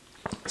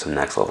some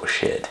next level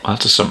shit. Well,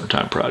 that's a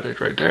summertime project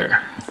right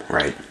there.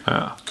 Right.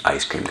 Yeah.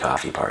 Ice cream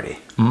coffee party.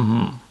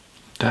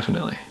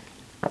 Definitely.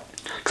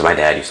 Because my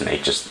dad used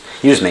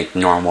to make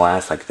normal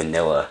ass like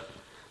vanilla,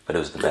 but it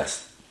was the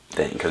best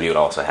thing because we would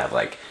also have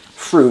like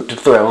fruit to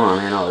throw on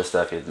and all this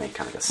stuff. He'd make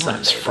kind of like a sundae.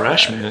 It's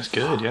fresh, man. It's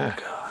good. Yeah.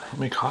 God.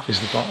 Homemade coffee's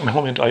the bomb. I mean,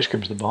 homemade ice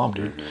cream's the bomb,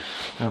 dude.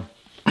 Yeah.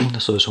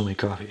 So is homemade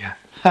coffee. Yeah.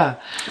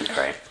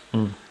 Right.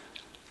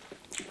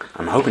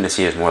 I'm hoping to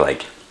see there's more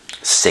like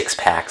 6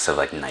 packs of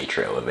like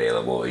nitro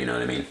available. You know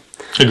what I mean?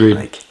 Agreed.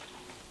 Like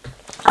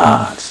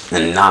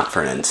And not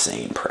for an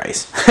insane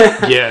price.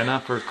 Yeah,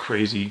 not for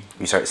crazy.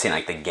 You start seeing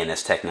like the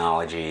Guinness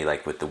technology,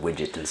 like with the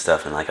widget and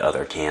stuff, and like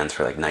other cans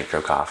for like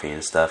nitro coffee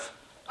and stuff.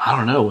 I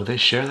don't know. Will they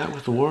share that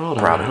with the world?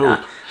 Probably I would not.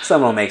 hope.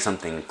 Someone will make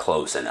something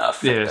close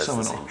enough. Yeah, that does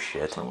someone the same will.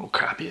 shit. Someone will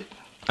copy it.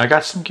 I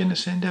got some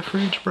Guinness in that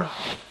fridge, bro.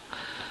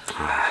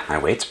 My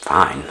weight's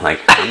fine.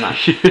 Like I'm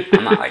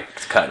not like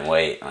cutting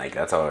weight. Like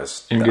that's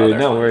always. You're the good. other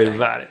Not fun worried thing.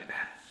 about it.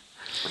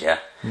 Yeah,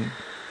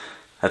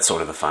 that's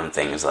sort of the fun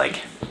thing. Is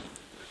like,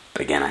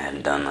 again, I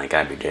hadn't done like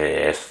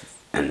IBJJF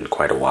in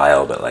quite a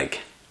while, but like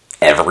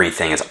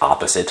everything is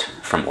opposite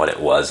from what it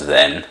was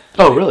then.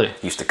 Oh, really?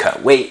 Used to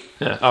cut weight.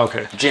 Yeah. Oh,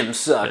 okay. Gym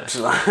sucked.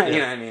 Yeah. You know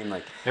what I mean?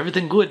 Like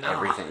Everything good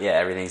now.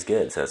 everything's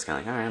good. So it's kind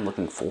of like, all right, I'm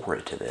looking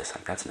forward to this.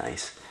 Like that's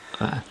nice.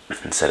 Uh,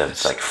 Instead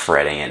of like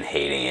fretting and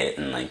hating it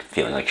and like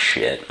feeling like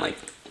shit. Like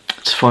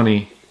It's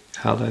funny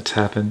how that's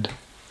happened.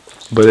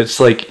 But it's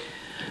like,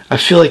 I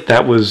feel like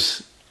that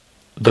was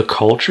the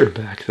culture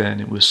back then.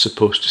 It was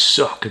supposed to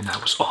suck and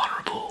that was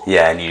honorable.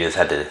 yeah, and you just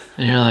had to.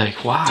 And you're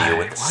like, why? Deal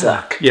with the Why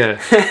suck. Yeah.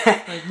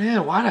 Like,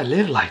 man, why'd I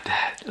live like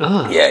that?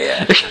 Ugh.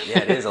 Yeah.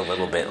 It is a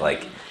little bit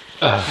like.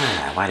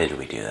 Why did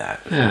we do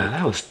that? Yeah,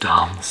 that was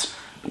dumb.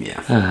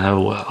 Yeah.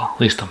 Oh, well, at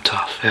least I'm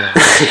tough. Yeah.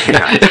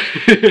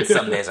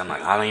 Some days I'm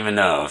like, I don't even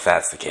know if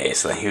that's the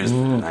case. Like, he was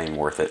not even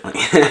worth it. Like,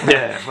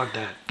 Yeah, fuck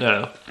that.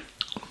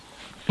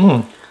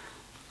 No.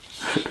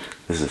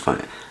 this is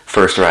funny.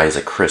 First rise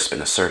a crisp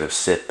and assertive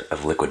sip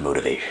of liquid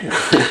motivation.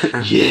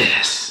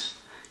 Yes.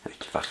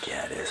 Like, fuck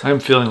yeah, it is. I'm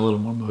feeling a little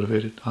more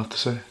motivated, I have to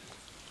say.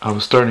 I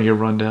was starting to get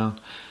run down.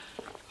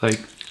 Like,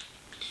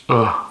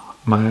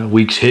 my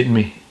week's hitting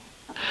me.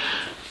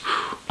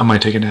 I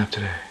might take a nap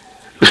today.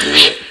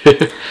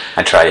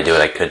 I tried to do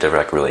what I could to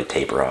like really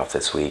taper off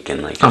this week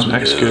and like just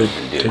nice, move good.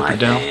 and do Taper my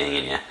down.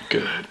 thing and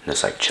Good.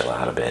 just like chill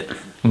out a bit.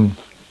 And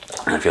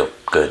I feel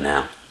good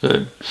now.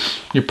 Good.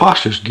 Your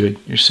posture's good.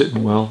 You're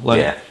sitting well. Like,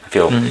 Yeah, I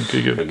feel good.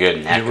 feel good.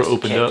 You Neck ever is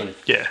opened up? kicking.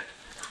 Yeah.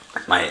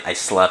 I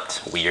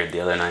slept weird the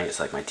other night. It's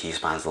like my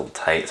T-spine's a little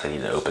tight, so I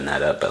need to open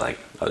that up. But like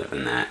other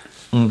than that,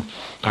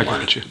 I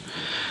got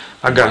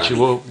you.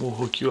 We'll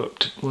hook you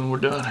up when we're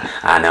done.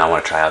 I know I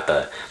want to try out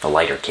the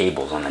lighter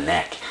cables on the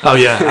neck. Oh,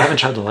 yeah. I haven't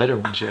tried the lighter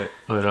ones yet.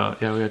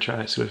 But, yeah, we gotta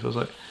try it. See what it feels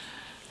like.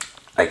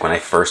 Like when I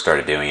first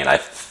started doing it, I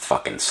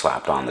fucking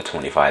slapped on the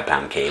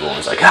 25-pound cable and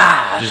was like,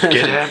 Just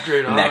get after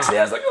it. Next day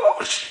I was like,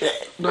 oh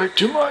shit. Like,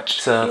 too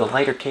much. So the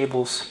lighter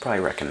cables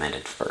probably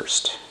recommended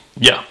first.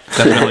 Yeah,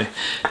 definitely.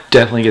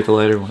 Definitely get the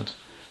lighter ones.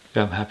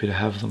 Yeah, I'm happy to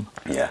have them.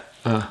 Yeah.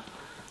 Uh,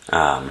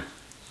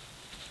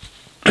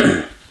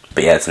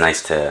 But yeah, it's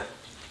nice to.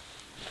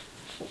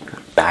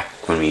 Back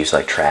when we used to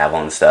like travel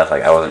and stuff,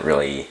 like I wasn't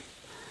really.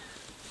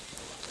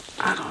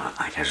 I don't know.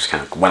 Like I just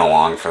kind of went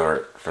along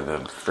for the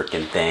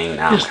freaking thing.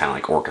 Now I'm kind of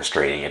like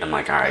orchestrating it. I'm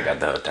like, all right, I got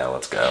the hotel.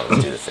 Let's go.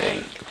 Let's do the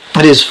thing.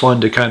 it is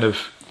fun to kind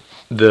of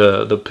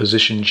the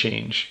position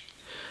change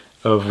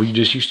of we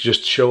just used to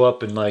just show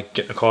up and like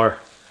get in a car,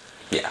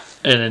 Yeah.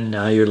 and then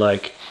now you're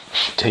like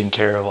taking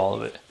care of all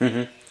of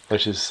it,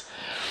 which is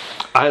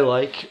I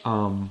like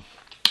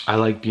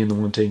being the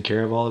one taking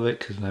care of all of it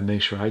because I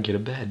make sure I get a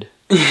bed.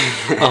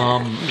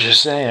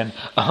 Just saying.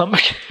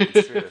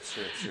 It's true.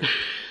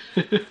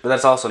 But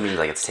that also means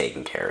like it's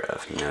taken care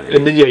of. You know what I mean?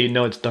 And then yeah, you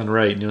know it's done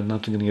right. You know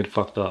nothing's gonna get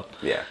fucked up.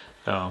 Yeah.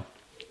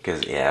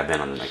 Because yeah, I've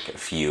been on like a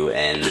few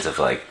ends of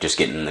like just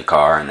getting in the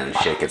car and then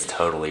shit gets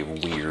totally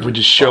weird. we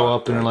just show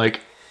up and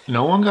like,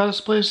 no one got us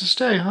a place to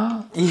stay,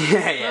 huh?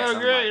 yeah. Oh,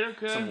 some, great, like,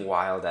 okay. Some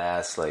wild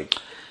ass like,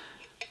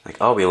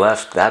 oh, we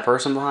left that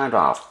person behind.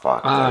 Oh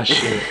fuck. Ah, Like,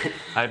 shit.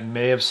 I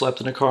may have slept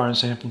in a car in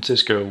San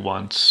Francisco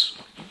once.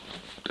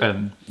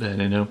 And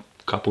then, a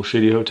couple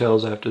shitty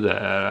hotels after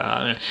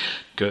that.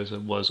 Because I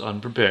was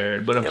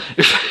unprepared. But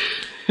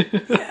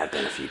yeah, I've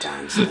been a few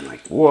times and I'm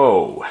like,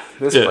 whoa,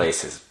 this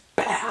place is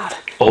bad.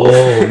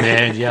 Oh,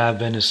 man. Yeah, I've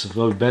been to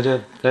some.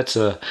 That's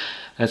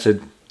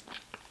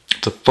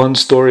a fun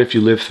story if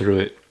you live through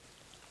it.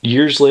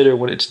 Years later,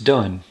 when it's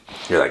done,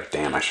 You're like,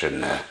 damn, I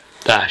shouldn't have.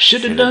 I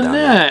should have done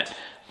that.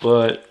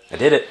 But I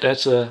did it.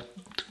 that's a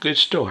good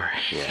story.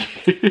 Yeah.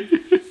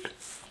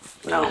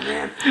 Oh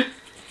man.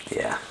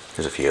 Yeah.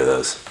 There's a few of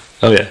those.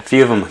 Oh, yeah. A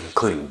few of them,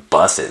 including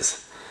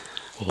buses.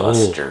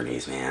 Bus Oh.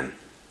 journeys, man.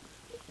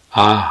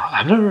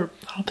 I don't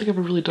think I've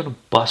ever really done a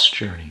bus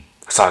journey.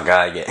 I saw a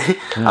guy get.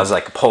 I was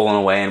like pulling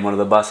away in one of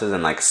the buses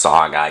and like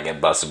saw a guy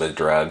get busted with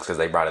drugs because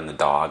they brought in the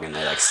dog and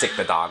they like sicked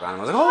the dog on him.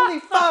 I was like, holy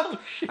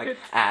fuck! Like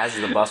as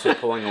the bus was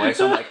pulling away,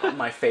 so I'm like,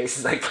 my face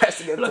is like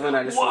pressed against him and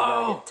I just see the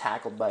guy get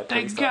tackled by a They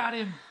police got dog.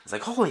 him. I was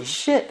like, holy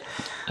shit!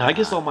 I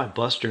guess all my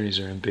bus journeys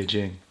are in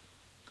Beijing.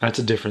 That's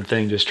a different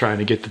thing, just trying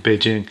to get to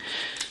Beijing.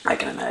 I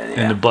can imagine.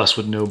 And the Yeah. bus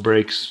with no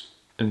brakes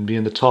and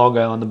being the tall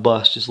guy on the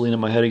bus, just leaning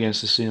my head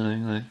against the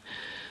ceiling. Like,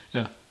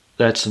 yeah,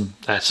 that's some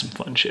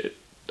fun shit.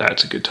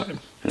 That's a good time.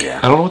 Yeah.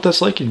 I don't know what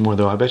that's like anymore,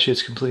 though. I bet you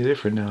it's completely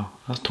different now.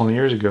 That was 20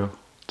 years ago.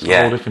 It's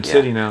a whole different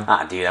city now.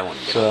 Ah, dude, I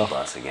wouldn't get on the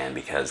bus again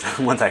because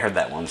once I heard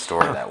that one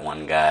story, that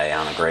one guy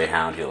on a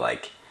Greyhound who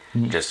like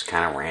just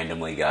kind of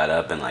randomly got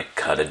up and like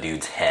cut a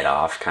dude's head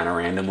off kind of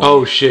randomly.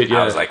 Oh, shit,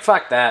 yeah. I was like,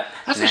 fuck that.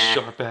 That's Nah. a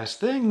sharp-ass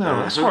thing, though.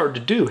 That's hard to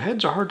do.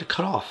 Heads are hard to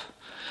cut off.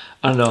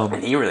 I know.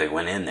 And he really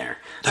went in there.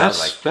 So I was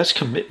like, That's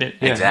commitment.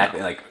 Yeah,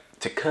 exactly. Like,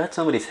 to cut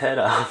somebody's head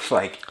off,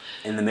 like,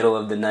 in the middle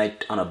of the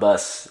night on a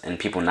bus and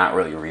people not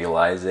really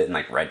realize it and,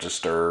 like,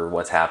 register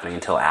what's happening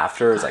until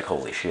after is like,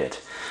 holy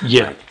shit.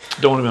 Yeah. Like,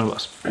 Don't want to be on a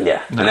bus.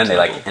 yeah. And No, then they,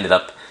 it's not like, ended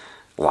up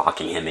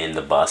locking him in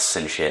the bus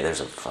and shit.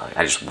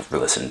 I just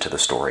listened to the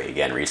story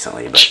again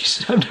recently. But,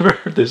 Jeez, I've never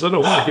heard this. I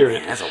don't want to hear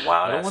man, it. that's a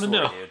wild I ass don't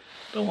story, want to know. dude.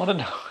 Don't want to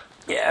know.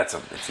 Yeah,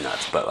 it's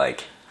nuts. But,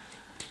 like,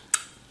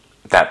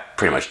 that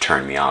pretty much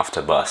turned me off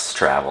to bus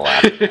travel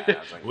after that. I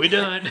was like, We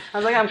done.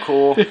 I'm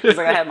cool. It's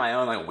like I had my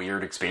own like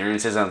weird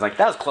experiences. I was like,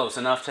 that was close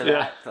enough to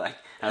that. Like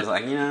I was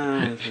like,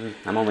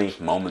 I'm only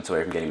moments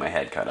away from getting my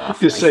head cut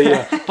off. Just say,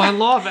 yeah. By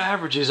law of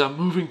averages, I'm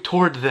moving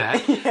toward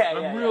that. Yeah,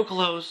 I'm yeah, real yeah.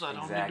 close. I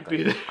don't Exactly.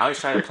 need to be there. I always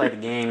try to play the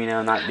game,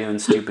 not doing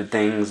stupid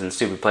things and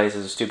stupid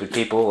places, stupid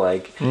people.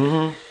 Like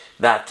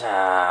that.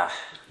 That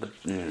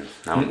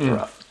one was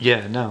rough.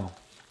 Yeah, no.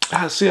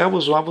 See, I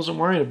wasn't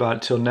worried about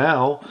it till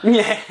now.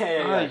 Yeah.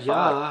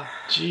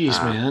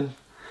 Jeez, man.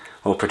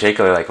 Well,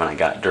 particularly like when I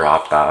got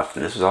dropped off,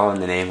 and this was all in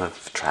the name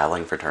of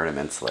traveling for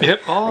tournaments. Like,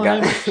 Yep, all I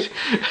in got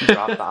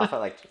dropped off at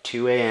like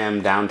 2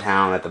 a.m.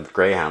 downtown at the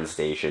Greyhound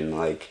station.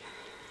 Like,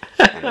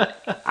 and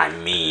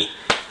I'm me,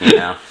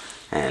 And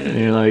And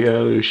you're like,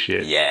 oh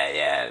shit.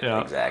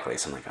 yeah, exactly.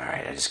 So I'm like, all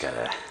right, I just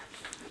gotta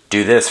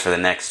do this for the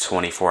next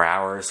 24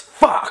 hours.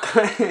 Fuck!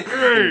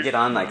 Get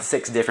on like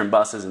 6 different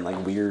buses in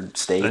like weird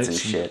states and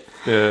shit.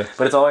 Yeah.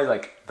 But it's always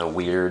like the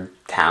weird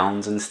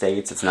towns and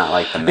states. It's not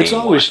like the main It's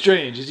always one.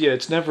 strange.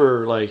 It's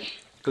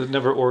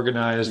never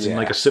organized in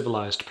like a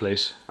civilized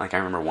place. Like I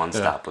remember one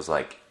stop was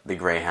like the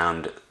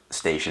Greyhound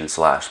station /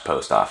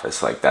 post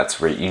office. Like that's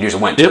where you just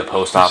went to Yep. the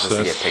post office to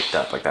That's- get picked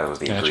up. Like that was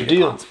the That's your agreed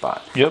deal. upon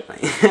spot. Yep.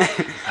 Like,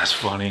 That's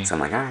funny. so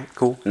I'm like, all right,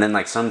 cool. And then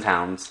like some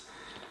towns,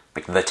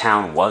 like the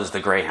town was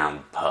the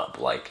Greyhound pub.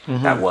 Like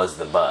that was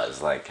the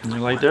buzz. Like You're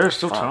like, what there the are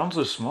still fuck? towns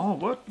this small?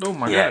 What? Oh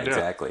my Yeah, god.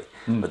 exactly.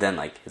 But then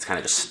like it's kind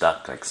of just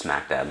stuck like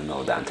smack dab in the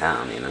middle of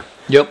downtown.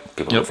 Yep.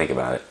 People don't think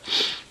about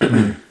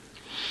it.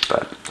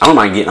 But I don't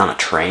mind getting on a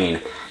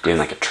train, doing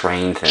like a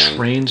train thing.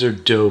 Trains are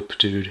dope,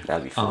 dude.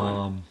 That'd be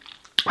fun.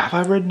 Have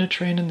I ridden a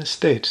train in the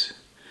States?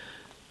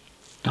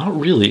 Not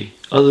really.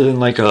 Other than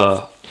like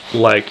a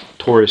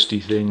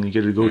touristy thing. You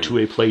get to go to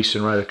a place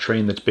and ride a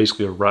train that's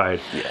basically a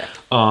ride. Yeah.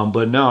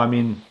 But no, I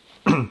mean,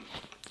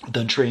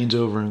 the trains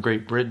over in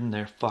Great Britain,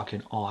 they're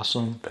fucking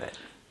awesome. But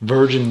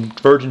Virgin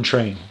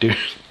train, dude.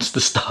 It's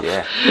the stuff.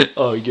 Yeah.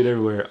 Oh, you get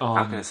everywhere.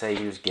 I was gonna say you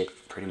can just get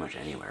pretty much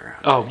anywhere.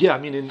 Oh yeah, I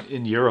mean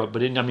in Europe,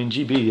 but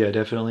GB, yeah,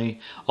 definitely.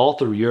 All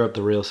through Europe,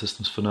 the rail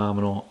system's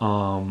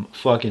phenomenal.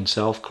 Fucking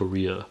South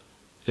Korea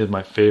is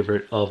my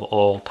favorite of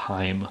all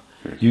time.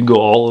 You can go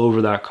all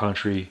over that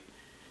country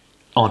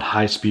on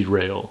high speed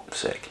rail,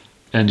 Sick.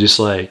 and just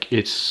like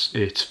it's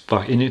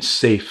fucking it's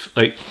safe.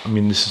 Like I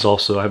mean, this is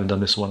also I haven't done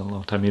this one in a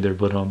long time either,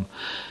 but I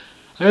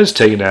just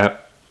take a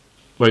nap,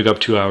 wake up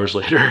 2 hours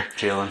later,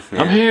 Chilling.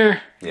 I'm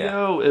here. Yeah.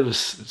 Yo,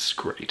 it's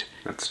great.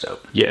 That's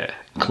dope. Yeah,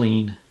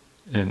 clean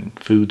and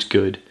food's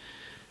good,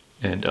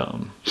 and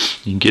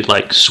you can get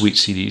like sweet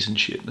CDs and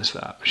shit in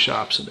the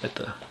shops and at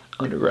the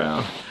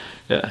underground.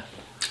 Yeah,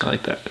 I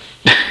like that.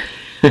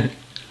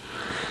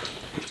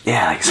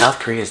 Yeah, like South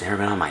Korea's never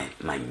been on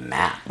my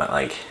map, but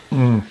like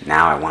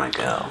now I want to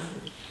go.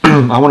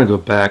 I want to go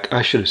back.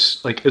 I should have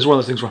it's one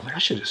of those things where I'm like I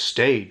should have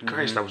stayed.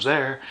 Christ, I was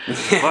there.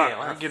 Fuck, what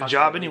I the can get a fuck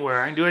job did you-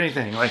 anywhere. I can do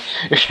anything. Like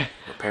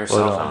Repair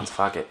cell phones.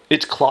 Fuck it.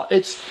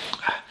 it's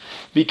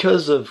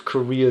because of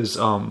Korea's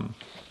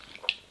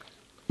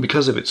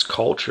because of its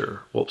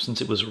culture. Well,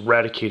 since it was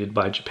eradicated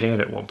by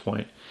Japan at one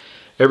point,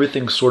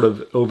 everything sort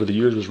of over the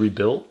years was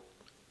rebuilt.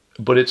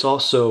 But it's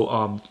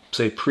also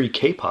say pre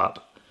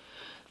K-pop.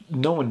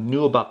 No one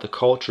knew about the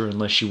culture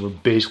unless you were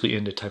basically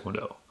into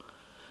Taekwondo.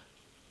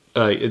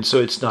 And so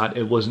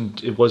it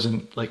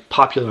wasn't like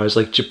popularized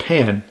like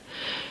Japan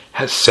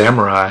has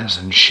samurais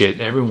and shit.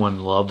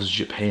 Everyone loves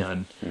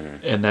Japan,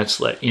 and that's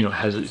like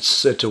it's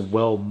such a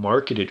well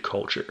marketed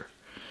culture.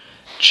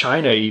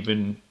 China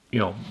even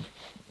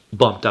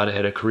bumped out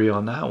ahead of Korea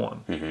on that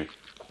one.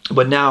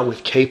 But now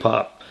with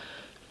K-pop,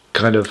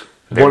 kind of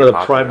Very one of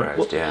the primary.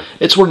 popularized, yeah.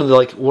 It's one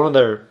of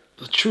their.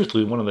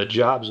 Truthfully, one of the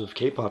jobs of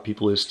K-pop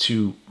people is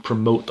to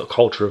promote the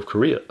culture of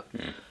Korea,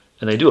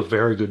 and they do a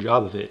very good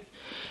job of it.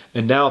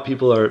 And now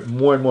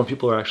more and more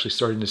people are actually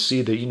starting to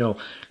see that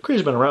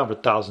Korea's been around for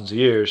thousands of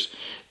years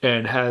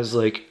and has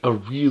like a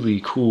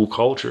really cool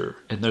culture,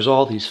 and there's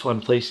all these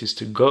fun places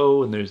to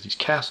go, and there's these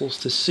castles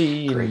to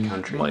see. Great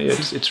country.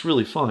 It's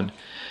really fun,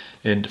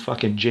 and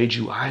fucking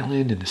Jeju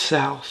Island in the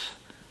south,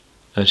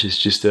 which is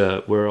just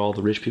where all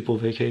the rich people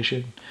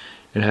vacation.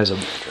 It has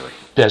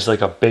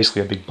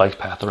basically a big bike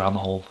path around the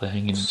whole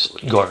thing, and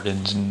Sweet.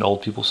 gardens and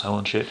old people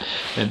selling shit,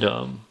 and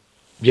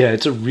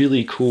it's a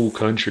really cool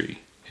country,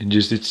 and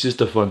it's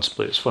just a fun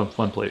place, fun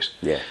place.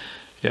 Yeah.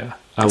 Yeah,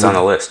 It's on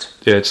the list.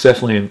 Yeah,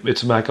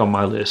 it's back on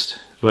my list.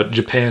 But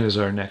Japan is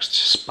our next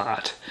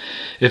spot.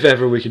 If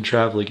ever we can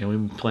travel again,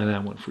 we've been planning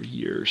that one for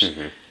years.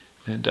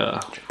 And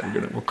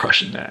we're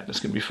crushing that. It's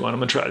going to be fun. I'm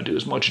going to try to do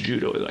as much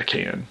judo as I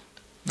can.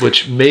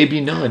 Which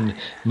maybe none.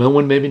 No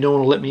one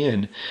will let me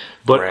in.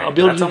 But I'll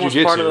be able to do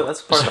jiu-jitsu.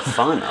 That's part of the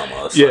fun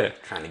almost. Yeah.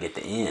 Like, trying to get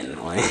the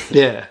in. Like.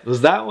 Yeah.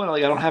 There's that one.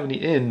 Like, I don't have any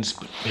ins,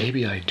 but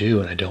maybe I do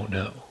and I don't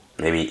know.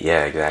 Maybe,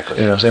 yeah, exactly.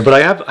 You know what I'm saying?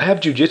 But I have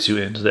jiu-jitsu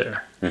ins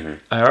there.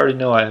 I already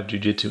know I have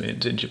jiu-jitsu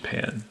ins in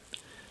Japan.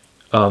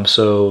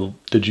 So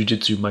the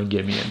jiu-jitsu might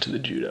get me into the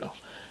judo.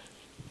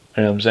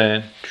 You know what I'm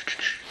saying?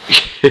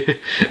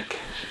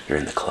 You're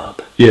in the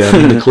club. Yeah,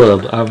 I'm in the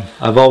club.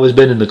 I've always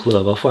been in the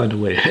club. I'll find a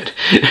way in.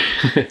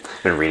 I've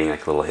been reading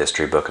like a little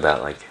history book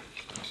about like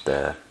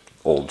the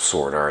old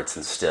sword arts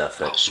and stuff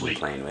that I've been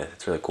playing with.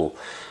 It's really cool.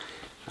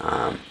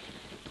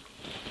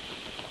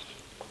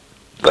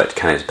 But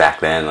kind of back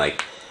then,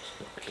 like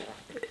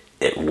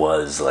it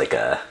was like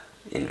a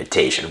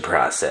invitation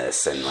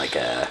process and like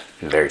a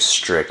very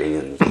strict.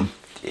 And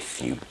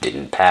if you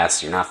didn't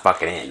pass, you're not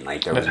fucking in.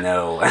 Like there was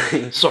no.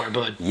 Sorry,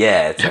 bud.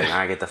 Yeah, it's like,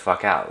 I get the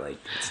fuck out. Like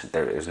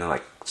there's no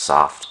like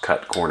soft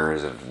cut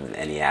corners of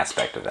any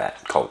aspect of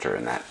that culture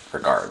in that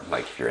regard.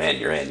 Like if you're in,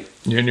 you're in.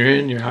 You're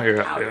in. You're out.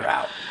 You're out. You're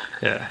out.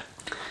 Yeah.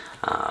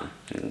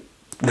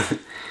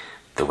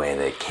 The way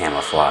they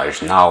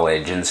camouflage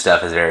knowledge and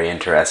stuff is very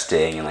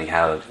interesting, and like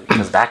how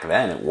because back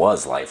then it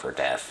was life or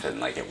death, and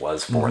like it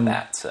was for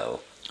that.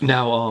 So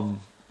now,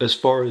 as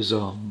far as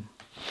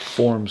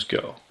forms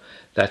go.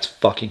 That's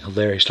fucking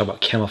hilarious. Talk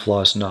about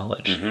camouflage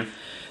knowledge.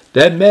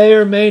 That may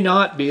or may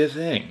not be a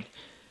thing.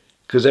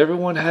 Because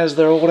everyone has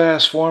their old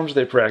ass forms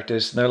they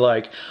practice. And they're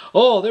like,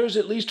 oh, there's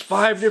at least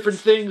 5 different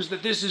things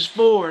that this is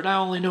for. And I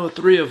only know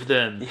 3 of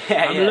them.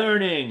 I'm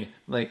learning.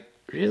 I'm like,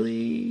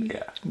 really?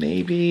 Yeah.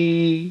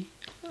 Maybe.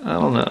 I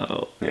don't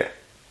know. Yeah.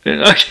 You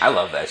know? I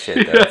love that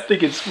shit, though. I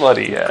think it's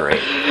funny. Yeah.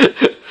 Great.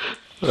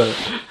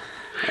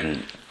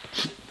 And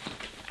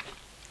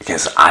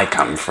because I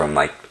come from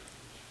like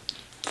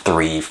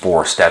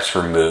 3-4 steps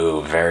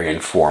removed, very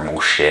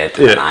informal shit,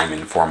 and I'm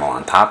informal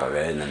on top of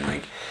it, and then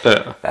like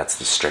that's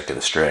the strict of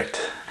the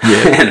strict,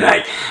 and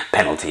like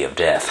penalty of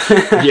death.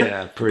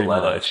 Yeah, pretty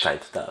much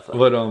type stuff.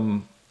 But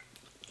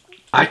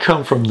I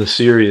come from the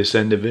serious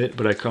end of it,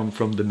 but I come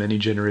from the many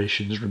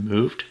generations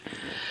removed,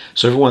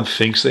 so everyone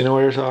thinks they know what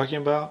you're talking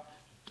about.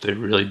 They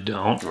really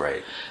don't.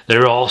 Right.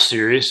 They're all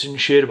serious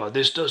and shit about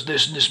this does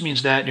this and this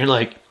means that, and you're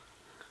like,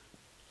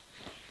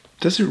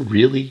 does it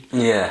really?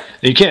 Yeah.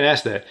 And you can't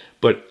ask that,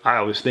 but I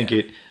always think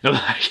it. And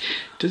I'm like,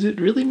 does it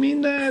really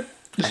mean that?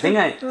 I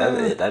think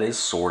that is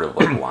sort of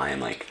like why I'm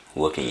like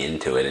looking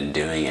into it and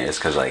doing it is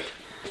because like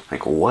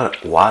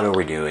what are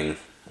we doing?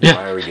 Yeah.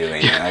 Why are we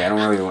doing it? Like, I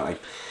don't really want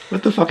like.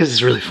 What the fuck is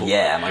this really for?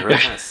 Yeah, I'm like really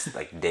trying to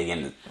like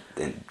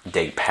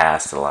dig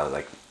past a lot of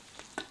like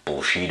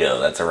bullshito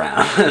that's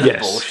around.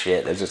 Yes.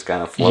 Bullshit that's just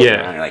kind of floating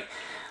around. You're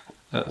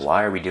like,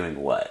 why are we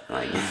doing what?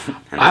 Like,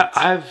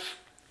 I've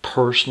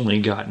personally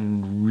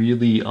gotten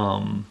really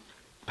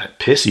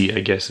pissy,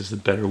 I guess is the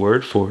better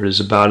word for it, is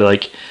about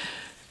like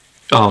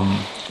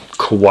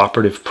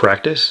cooperative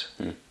practice.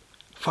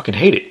 Fucking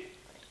hate it.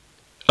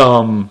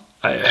 I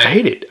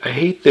hate it. I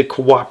hate the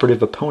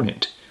cooperative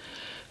opponent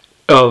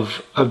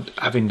of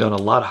having done a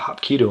lot of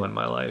Hapkido in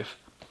my life.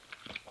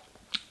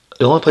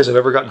 The only place I've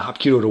ever gotten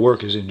Hapkido to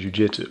work is in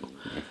jiu-jitsu,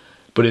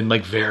 but in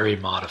like very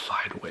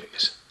modified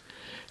ways.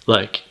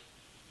 Like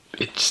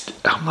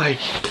I'm like,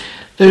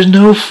 there's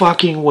no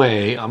fucking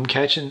way I'm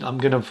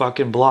gonna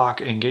fucking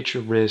block and get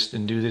your wrist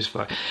and do this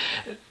fuck.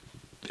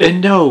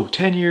 And no,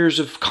 10 years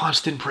of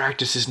constant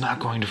practice is not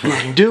going to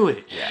fucking do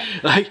it.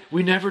 Like,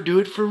 we never do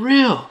it for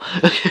real.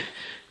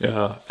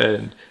 Yeah,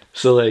 and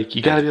so like,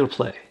 you gotta be able to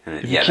play.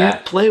 If you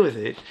can't play with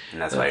it.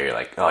 And that's why you're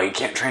like, oh, you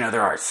can't train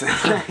other arts.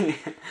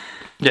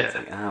 Yeah. It's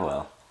like, oh,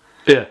 well.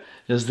 Yeah,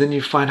 because then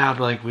you find out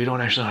like, we don't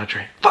actually know how to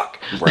train. Fuck.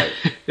 Right.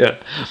 Yeah.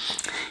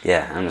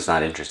 Yeah, I'm just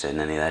not interested in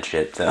any of that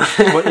shit, so.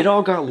 But it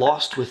all got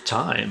lost with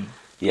time.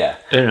 Yeah.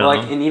 You know?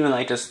 Like, and even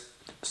like just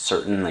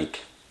certain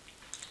like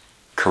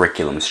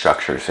curriculum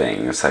structure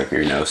things, like,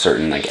 you know,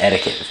 certain like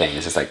etiquette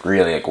things. It's like,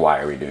 really, like, why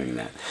are we doing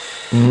that?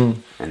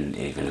 And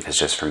even if it's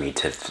just for me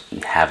to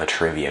have a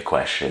trivia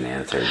question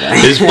answered.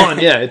 It's fun,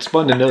 yeah. It's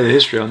fun to know the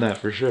history on that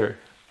for sure.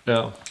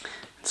 No.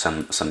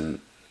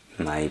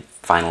 My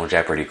final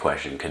Jeopardy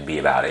question could be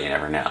about it. You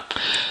never know.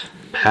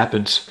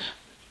 Happens.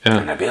 Yeah.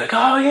 And I'd be like,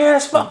 oh yeah,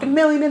 it's fucking $1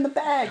 million in the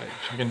bag.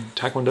 Fucking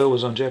Taekwondo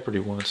was on Jeopardy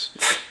once.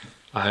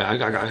 I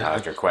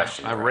got your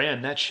question. I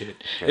ran that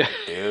shit. Yeah,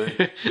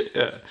 dude.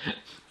 Yeah.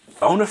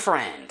 Phone a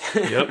friend.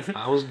 Yep,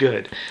 I was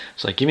good.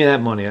 It's like, give me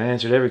that money. I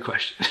answered every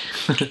question.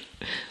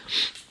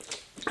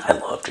 I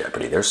love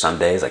Jeopardy. There's some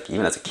days, like,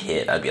 even as a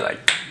kid, I'd be like,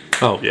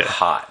 oh, yeah.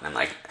 Hot. And I'm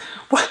like,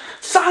 what?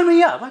 Sign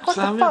me up. I'm like, what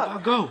the fuck? I'll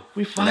go.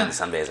 We fine. And then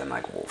some days I'm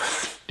like, whoa.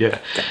 Yeah.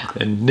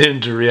 And then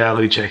to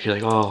reality check, you're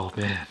like, oh,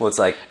 man. Well, it's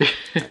like,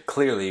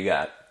 clearly you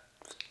got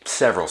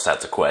several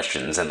sets of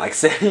questions and, like,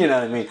 you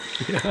know what I mean?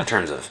 In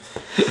terms of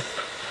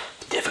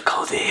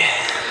difficulty.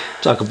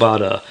 Talk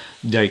about,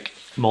 like,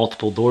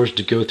 multiple doors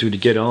to go through to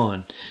get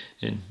on.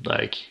 And,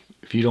 like,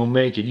 If you don't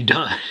make it, you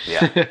done.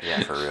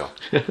 Yeah, for real.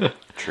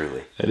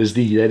 Truly. That is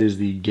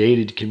the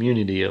gated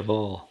community of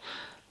all.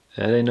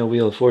 That ain't no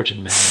Wheel of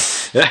Fortune, man.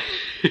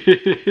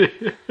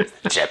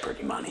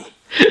 Jeopardy money.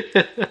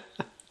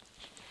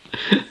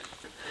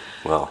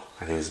 Well,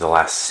 I think this is the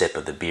last sip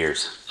of the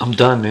beers. I'm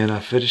done, man. I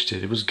finished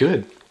it. It was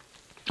good.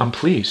 I'm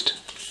pleased.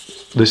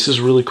 This is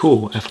really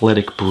cool.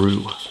 Athletic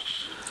Brew.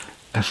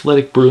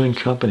 Athletic Brewing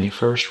Company,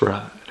 first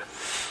ride.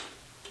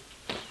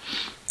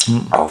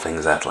 All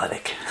things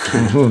athletic.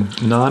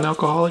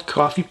 Non-alcoholic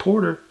coffee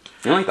porter.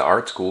 You like the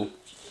art's cool.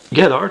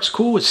 Yeah, the art's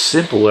cool. It's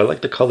simple. I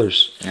like the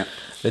colors. Yep.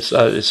 It's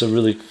a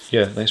really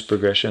nice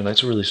progression.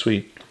 That's really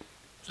sweet.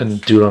 And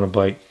do it on a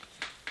bike.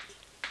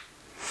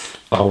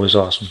 Always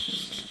awesome.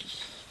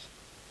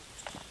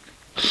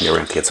 Yeah, we're gonna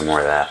have to get some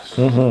more of that.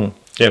 Mm-hmm.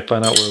 Yeah,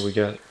 find out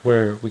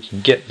where we can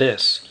get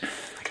this.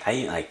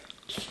 I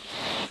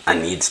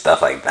need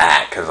stuff like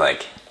that because I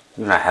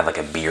have like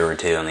a beer or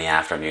two in the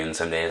afternoon.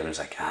 Some days I'm just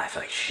like, I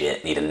feel like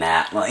shit, need a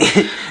nap.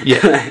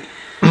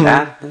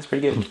 Yeah, that's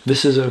pretty good.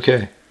 This is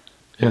okay.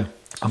 Yeah,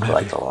 I'm happy. I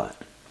liked it a lot.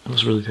 It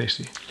was really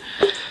tasty.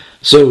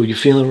 So, you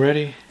feeling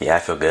ready? Yeah, I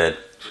feel good.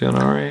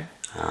 Feeling all right?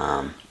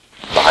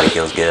 Body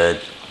feels good.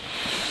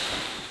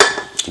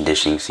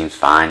 Conditioning seems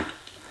fine.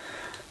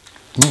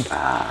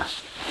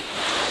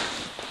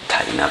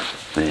 Tighten up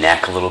the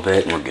neck a little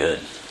bit and we're good.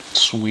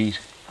 Sweet.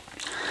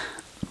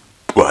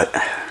 What?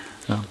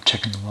 I'm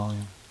checking the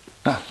volume.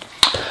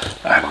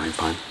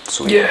 Fine.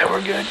 Sweet. Yeah,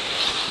 we're good.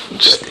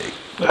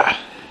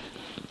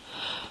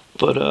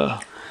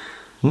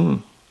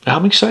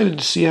 I'm excited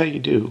to see how you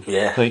do.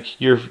 Yeah. Like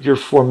your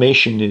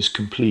formation is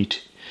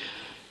complete.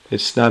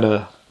 It's not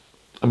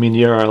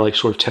you are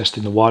sort of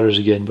testing the waters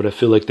again, but I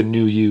feel like the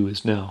new you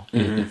is now.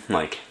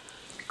 Mm-hmm.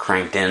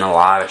 Cranked in a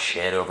lot of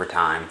shit over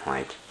time.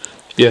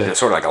 Yeah. It's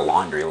sort of like a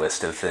laundry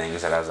list of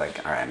things that I was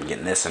like, all right, I'm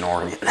getting this in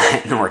order, getting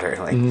that in order.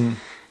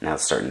 Now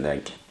it's starting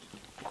to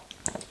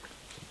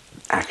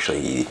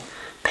actually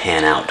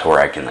pan out to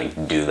where I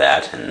can do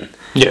that, and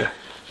yeah,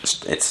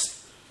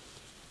 it's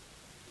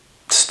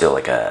still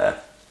a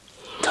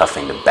tough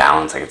thing to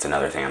balance. It's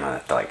another thing I'm gonna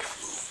have to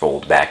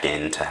fold back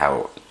into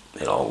how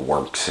it all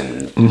works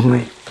and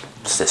my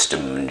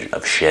system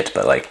of shit.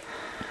 But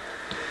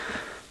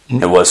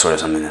it was sort of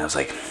something that I was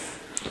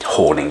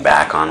holding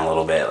back on a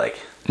little bit.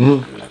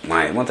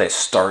 Once I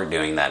start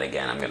doing that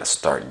again, I'm gonna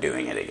start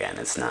doing it again.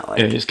 It's not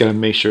you just gotta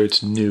make sure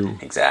it's new.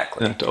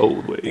 Exactly. Not the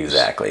old ways.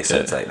 Exactly. So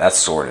it's that's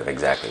sort of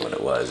exactly what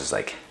it was. It's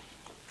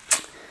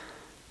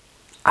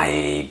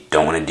I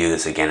don't want to do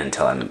this again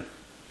until I'm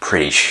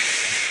pretty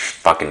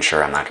fucking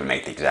sure I'm not gonna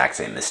make the exact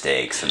same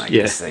mistakes and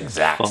this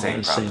exact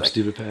same problem. Same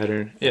stupid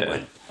pattern. Yeah. It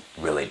would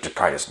really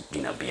probably just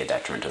be a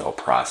detriment to the whole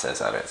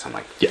process of it. So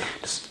I'm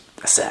just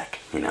a sec.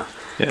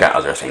 Got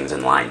other things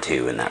in line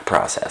too in that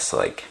process.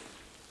 I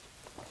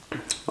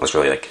was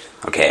really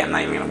okay, I'm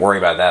not even going to worry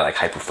about that.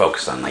 Hyper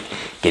focused on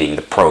getting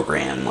the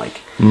program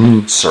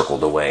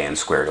circled away and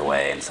squared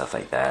away and stuff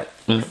like that.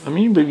 But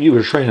you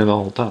were training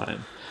all the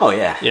time. Oh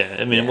yeah.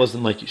 Yeah, it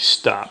wasn't like you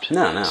stopped.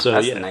 No. So,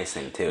 that's the nice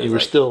thing too. You were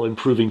still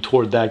improving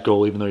toward that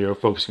goal, even though you were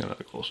focusing on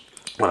other goals.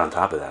 But on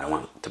top of that, I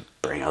want to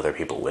bring other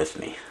people with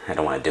me. I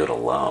don't want to do it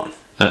alone.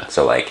 Huh.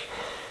 So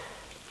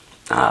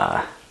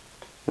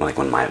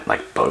when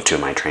both two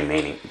of my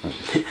main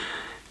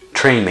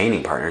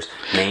training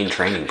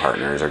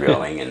partners are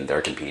going and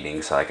they're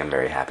competing, so I'm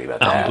very happy about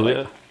that.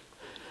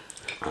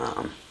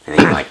 And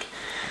then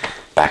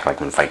back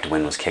when Fight to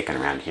Win was kicking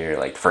around here,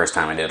 the first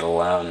time I did it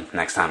alone,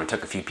 next time I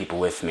took a few people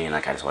with me, and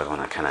I just always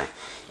want to kind of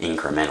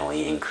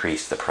incrementally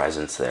increase the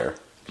presence there.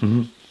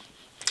 So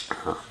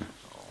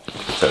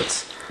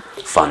it's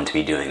fun to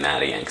be doing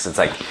that again, because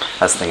I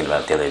was thinking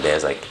about it the other day. I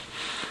was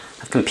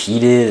I've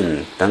competed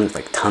and done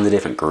tons of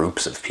different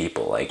groups of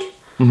people,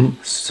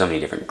 so many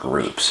different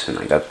groups, and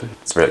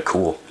it's really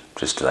cool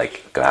just to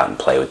go out and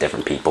play with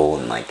different people,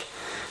 and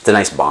it's a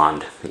nice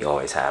bond that you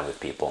always have with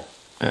people.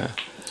 Yeah.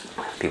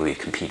 People you've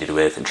competed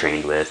with and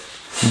trained with.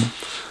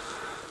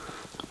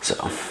 So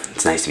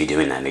it's nice to be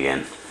doing that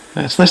again.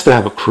 Yeah, it's nice to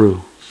have a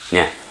crew.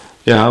 Yeah.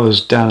 Yeah, I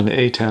was down in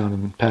A-Town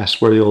and past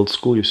where the old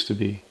school used to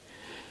be,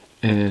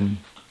 and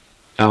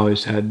I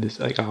always had this.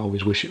 I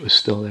always wish it was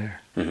still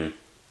there. Mm-hmm.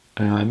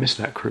 And I miss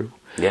that crew.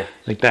 Yeah.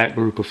 That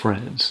group of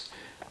friends.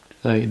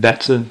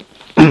 That's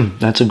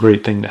a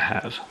great thing to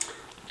have.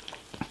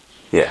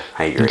 Yeah,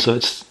 I agree. And so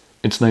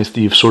it's nice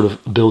that you've sort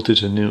of built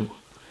it anew.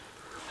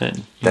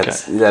 And that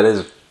is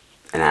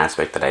an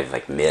aspect that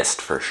I've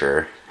missed for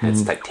sure.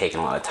 It's taken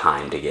a lot of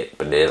time to get,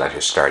 but it is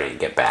actually starting to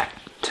get back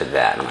to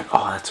that. And I'm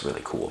oh, that's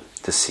really cool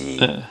to see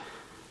that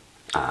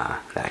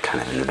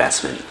kind of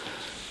investment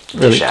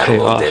really dish out a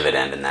little off.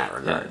 Dividend in that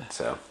regard. Yeah.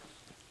 So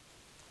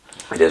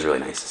it is really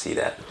nice to see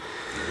that.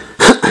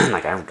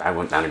 I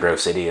went down to Grove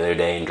City the other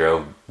day and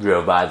drove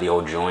by the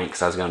old joint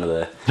because I was going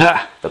to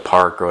the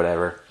park or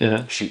whatever.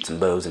 Yeah. Shoot some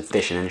bows and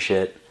fishing and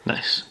shit.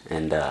 Nice.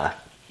 And I'm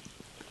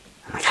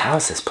how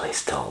is this place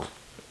still?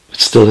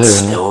 It's still there. It's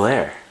still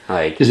there.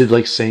 Like, Is it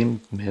like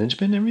same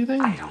management and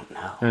everything? I don't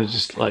know. Or it's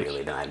just I like,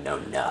 really don't. I know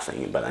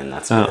nothing, but then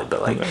that's oh, good.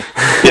 But like, okay.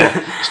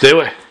 Yeah, stay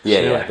away. yeah,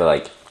 Stay yeah. away. But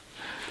like,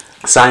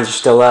 signs are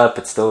still up.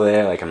 It's still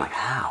there. Like, I'm like,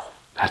 how?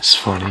 That's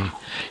funny.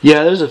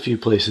 Yeah, there's a few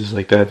places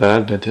like that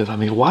I've been to. I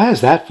mean, why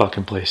is that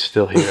fucking place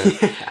still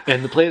here?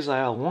 And the place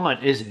I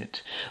want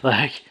isn't.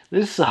 Like,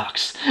 this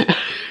sucks.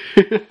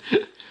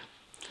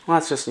 Well,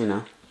 it's just,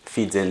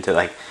 feeds into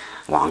like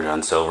Long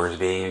John Silver's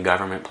being a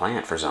government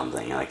plant for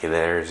something. Like,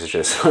 there's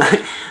just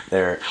like,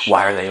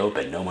 why are they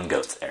open? No one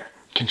goes there.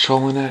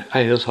 Controlling that.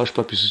 Hey, those hush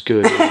puppies is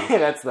good.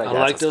 That's I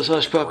like those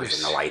hush doors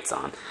puppies. and the lights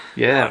on.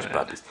 Yeah, Hush man.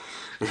 puppies.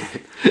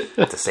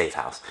 It's a safe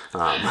house.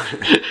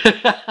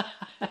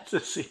 That's a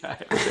CIA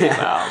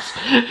house.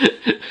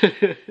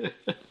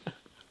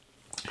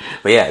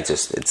 But yeah, it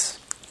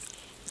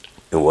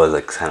was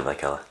like kind of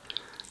like a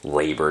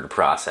labored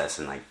process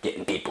and like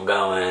getting people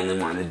going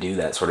and wanting to do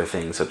that sort of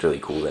thing. So it's really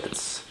cool that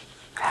it's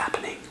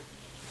happening.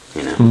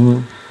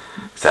 So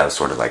that was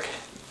sort of like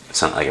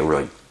something like a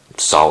really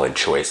solid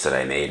choice that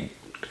I made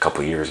a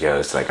couple years ago.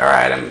 It's like, all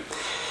right, I'm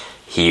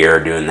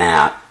here doing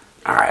that.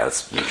 All right,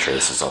 let's make sure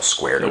this is all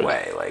squared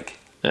away. Like,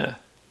 Yeah.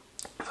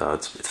 so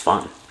it's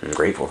fun. I'm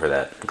grateful for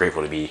that. I'm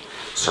grateful to be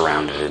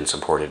surrounded and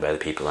supported by the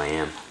people I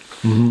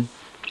am.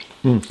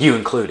 You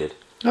included.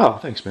 Oh,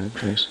 thanks, man.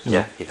 Thanks. You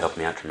know, You've helped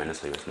me out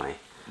tremendously with my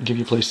give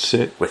you a place to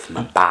sit.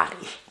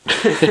 body.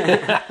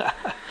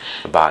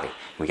 My body.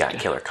 We got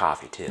killer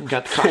coffee too.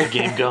 Got the coffee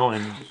game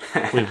going.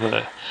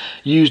 We've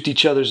used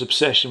each other's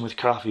obsession with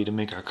coffee to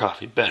make our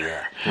coffee better.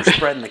 Yeah, we're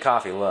spreading the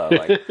coffee love.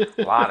 Like,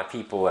 a lot of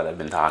people that I've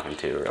been talking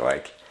to are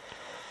like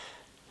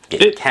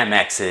getting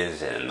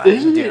Chemexes and like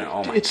Isn't doing. it?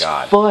 Oh my It's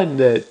god, fun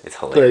that It's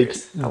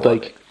hilarious. I love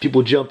like it.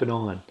 people jumping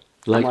on.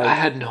 Like, like- I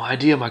had no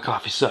idea my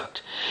coffee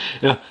sucked.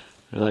 Yeah.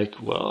 They're like,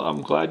 well,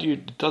 I'm glad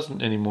it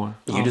doesn't anymore.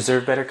 You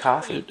deserve better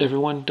coffee.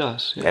 Everyone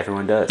does. Yeah.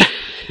 Everyone does.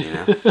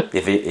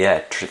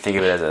 Think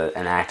of it as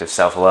an act of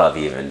self-love.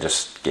 Even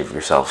just give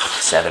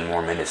yourself 7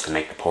 more minutes to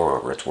make the pour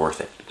over. It's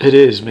worth it. It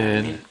is,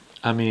 man.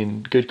 I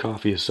mean, good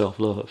coffee is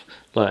self-love.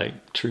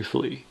 Like,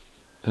 truthfully.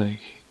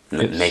 Like,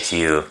 It makes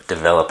you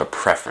develop a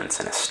preference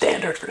and a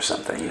standard for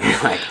something.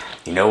 Like,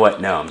 you know what?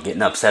 No, I'm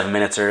getting up 7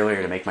 minutes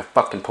earlier to make my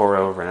fucking pour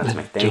over, and that's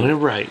my thing. doing it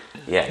right.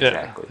 Yeah,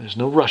 exactly. There's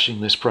no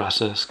rushing this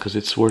process because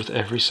it's worth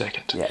every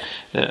second. Yeah.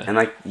 Yeah. And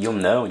like, you'll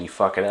know when you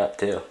fuck it up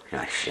too. You're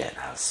like, shit,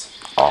 that was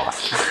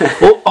off.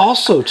 Well,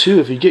 also, too,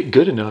 if you get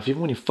good enough, even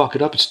when you fuck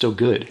it up, it's still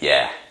good.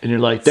 Yeah. And you're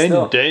like,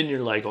 Still. then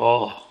you're like,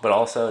 oh. But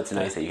also, it's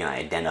nice that you can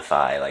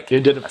identify like Yeah.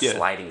 a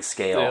sliding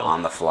scale Yeah.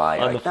 on the fly.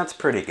 You're On like, the- that's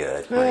pretty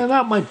good. Eh,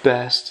 not my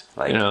best.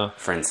 Like, you know.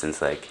 for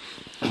instance, like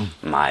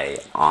my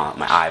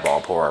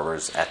eyeball pour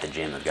overs at the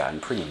gym have gotten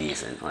pretty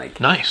decent.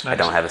 Like, Nice. I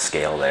don't have a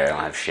scale there, I don't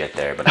have shit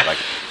there, but I've like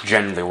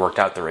generally worked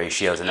out the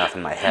ratios enough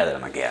in my head that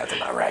I'm like, yeah, that's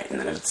about right. And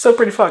then it's still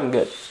pretty fucking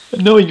good.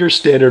 Knowing your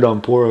standard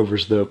on pour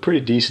overs, though, pretty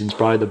decent. It's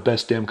probably the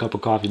best damn cup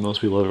of coffee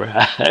most people ever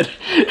had.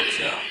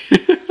 So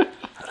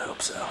I'd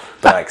hope so.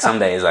 But like some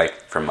days, like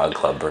for Mug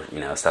Club or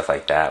stuff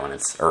like that, when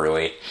it's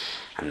early,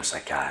 I'm just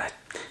like, God,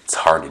 it's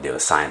hard to do a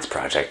science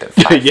project at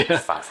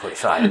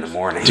 5:45 in the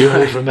morning. Do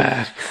it for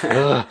math.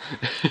 Ugh.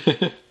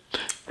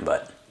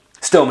 But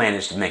still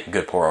managed to make a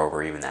good pour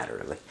over even that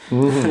early.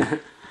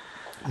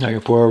 Now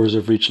your pour overs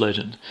have reached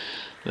legend.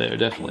 They're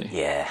definitely.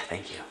 Yeah,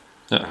 thank you.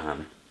 Yeah.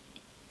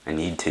 I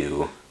need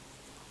to.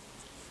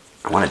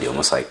 I want to do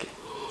almost like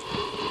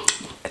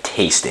a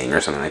tasting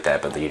or something like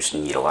that, but you just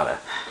need a lot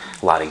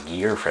of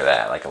gear for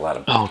that, like a lot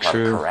of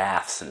true.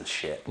 carafes and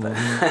shit. But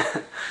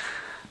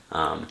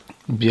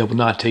Be able to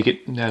not take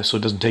it, so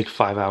it doesn't take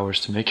 5 hours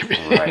to make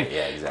everything. right,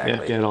 yeah, exactly.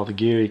 Yeah, get all the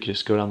gear, you can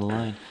just go down the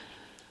line.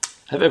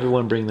 Have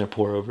everyone bring their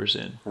pour overs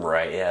in.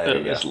 Right, yeah, there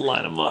you Just go.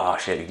 line them up. Oh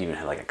shit, you can even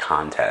have like a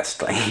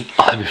contest. Like,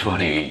 Oh, that'd be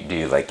funny.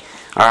 do like,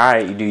 all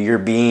right, you do your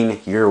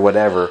bean, your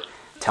whatever.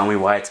 Tell me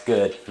why it's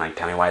good. Like,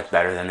 tell me why it's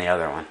better than the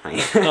other one.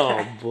 Like,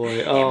 Oh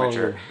boy.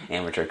 Oh,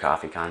 amateur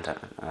coffee contest.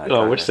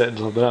 oh, we're setting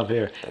something up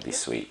here. That'd be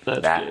sweet.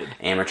 That's that good.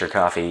 amateur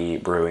coffee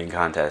brewing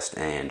contest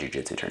and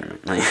jiu-jitsu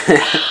tournament.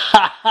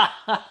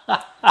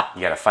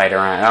 You gotta fight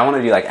around. I want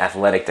to do like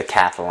athletic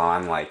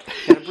decathlon. Like,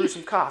 you gotta brew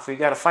some coffee. You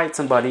gotta fight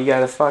somebody. You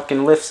gotta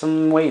fucking lift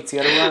some weights. You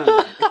gotta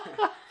run.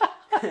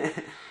 You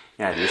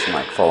gotta do some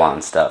like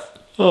full-on stuff.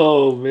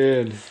 Oh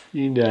man,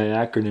 you need an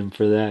acronym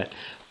for that.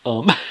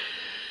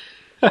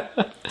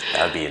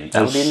 That would be a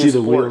I new see the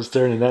sport. wheels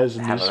turning. That is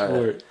a new Have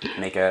sport.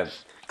 make a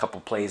couple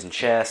plays in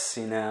chess,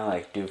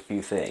 like do a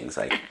few things,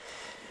 like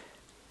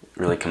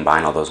really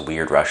combine all those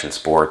weird Russian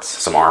sports,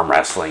 some arm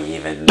wrestling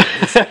even,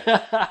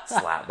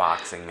 slap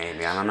boxing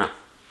maybe, I don't know.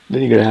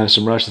 Then you're gonna have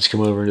some Russians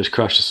come over and just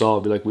crush us all.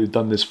 Be like, we've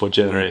done this for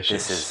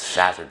generations. This is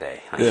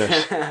Saturday.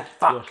 Yes.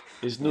 Fuck.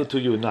 It's new to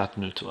you, not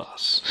new to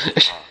us.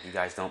 Oh, you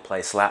guys don't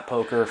play slap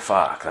poker?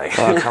 Fuck. Like,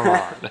 Oh, come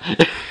on.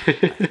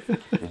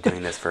 been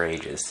doing this for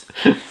ages.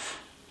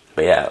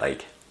 But yeah,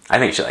 like, I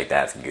think shit like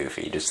that's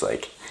goofy. Just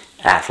like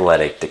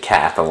athletic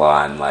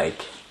decathlon,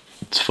 like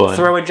It's fun.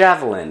 throw a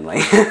javelin,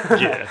 like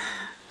Yeah.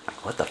 like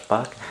what the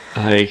fuck?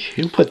 Like,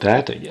 who put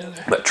that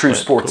together? But true But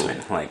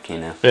sportsman, cool. like, you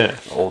know, Yeah.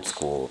 old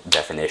school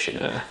definition,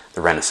 Yeah.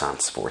 the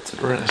Renaissance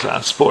sportsman.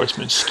 Renaissance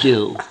sportsman,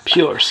 skill,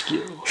 pure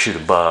skill. Shoot a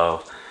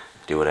bow,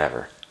 do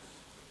whatever.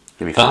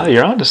 It'd be fun.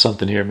 You're onto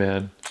something here,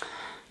 man.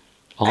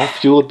 All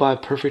fueled by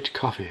perfect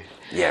coffee.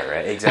 Yeah,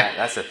 right. Exactly.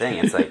 That's the thing.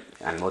 It's like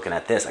I'm looking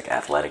at this, like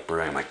athletic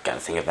brewing. I'm like, gotta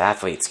think of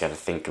athletes. Gotta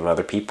think of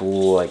other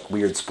people, like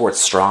weird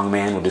sports.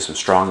 Strongman. We'll do some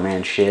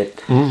strongman shit.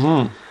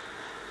 Mm-hmm.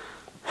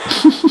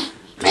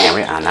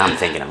 Man, now I'm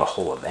thinking of a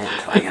whole event.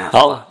 Like,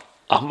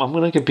 I'm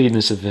gonna compete in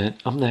this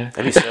event. I'm there.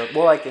 that'd be so.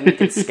 Well, like, and you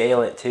could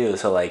scale it too.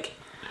 So like,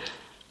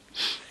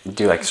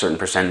 do like certain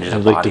percentages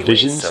of Like body weight,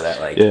 divisions? so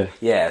that like,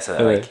 Yeah. so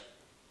that Okay. like,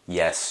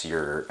 yes,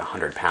 you're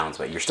 100 pounds,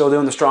 but you're still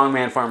doing the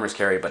strongman farmer's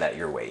carry, but at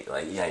your weight.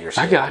 Like, yeah, you're.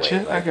 I got weight, you.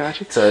 like, I got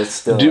you. So it's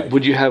still. Do, like,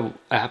 would you have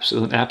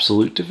an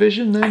absolute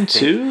division then think-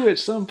 too at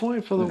some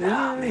point for the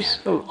winners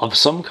of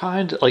some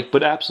kind? Like,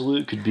 but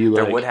absolute could be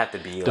like there would have to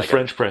be the like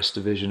French press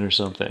division or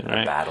something, a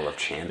right? battle of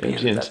champions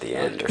Champions. at the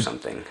end or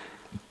something.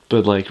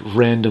 But like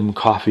random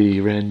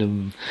coffee,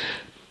 random,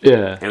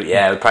 yeah.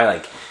 Yeah, it would probably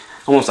like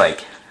almost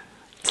like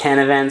 10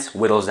 events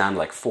whittles down to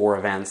like 4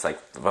 events, like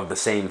of the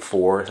same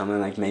 4 or something,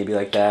 like maybe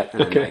like that.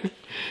 And Okay. then like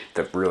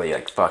the really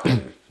like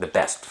fucking the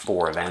best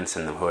 4 events,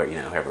 and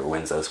whoever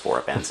wins those 4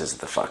 events is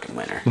the fucking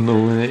winner.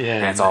 And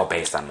Yeah, it's all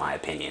based on my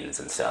opinions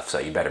and stuff, so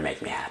you better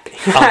make me happy.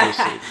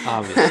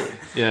 obviously,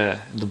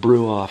 yeah. The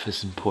brew off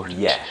is important.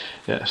 Yeah.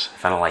 Yes.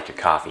 If I don't like your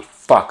coffee,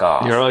 fuck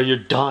off. You're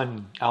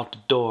done out the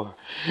door.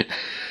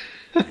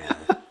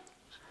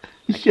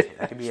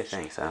 That could be a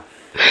thing. So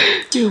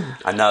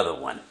another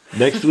one.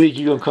 Next week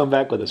you're gonna come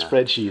back with a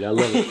spreadsheet. I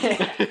love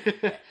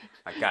it.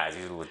 Like, guys,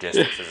 these are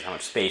logistics. This is how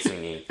much space we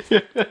need.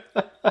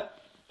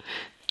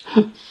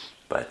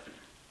 But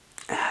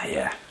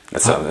yeah,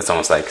 it's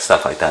almost like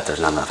stuff like that. There's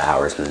not enough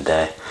hours in the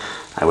day.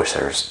 I wish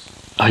there was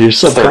Oh, your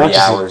 30 subconscious.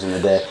 hours in the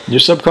day. Your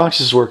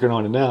subconscious is working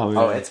on it now. Man.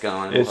 Oh, it's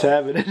going. It's We'll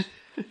happening.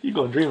 You're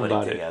gonna dream put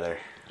about it it. together.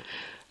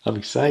 I'm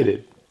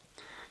excited.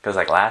 Because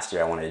like last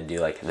year, I wanted to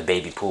do like the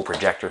baby pool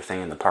projector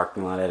thing in the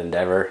parking lot at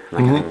Endeavor.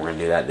 Like I think we're gonna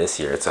do that this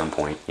year at some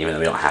point, even though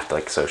we don't have to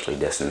like socially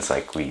distance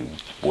like we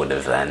would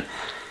have then.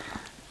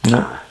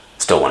 No,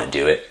 Still want to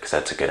do it because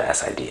that's a good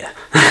ass idea.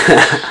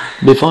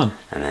 be fun.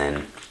 And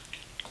then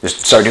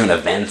just start doing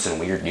events and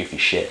weird goofy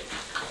shit.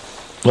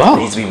 Wow. It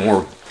needs to be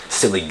more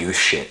silly goose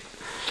shit.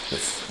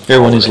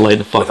 Everyone needs to lighten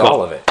the fuck with up.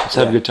 all of it. Let's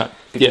have a good time.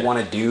 People Yeah.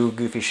 want to do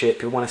goofy shit.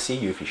 People want to see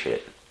goofy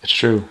shit, It's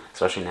true.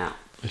 especially now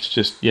It's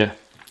just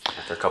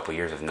after a couple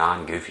years of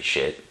non-goofy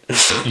shit.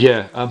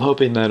 Yeah, I'm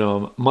hoping that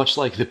much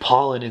like the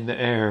pollen in the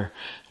air,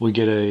 we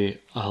get a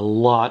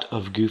lot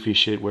of goofy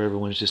shit where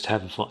everyone's just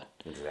having fun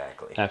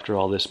Exactly. after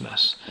all this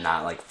mess.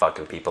 Not like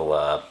fucking people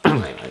up.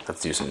 like,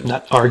 let's do some.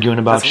 Not arguing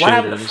about What shit.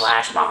 happened or to just-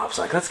 flash mobs?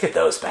 Like, let's get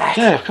those back.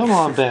 Yeah, come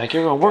on back.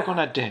 Everyone work on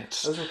that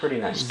dance. Those are pretty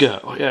nice.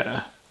 Let's go.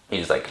 Yeah. You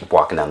just like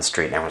walking down the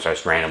street and everyone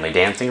starts randomly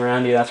dancing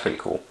around you. That's pretty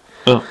cool.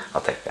 Oh, I'll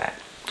take that.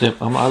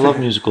 yep. I love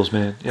musicals,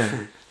 man.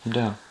 Yeah, I'm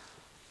down.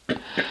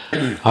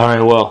 All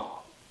right,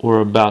 well, we're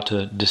about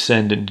to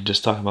descend into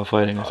just talking about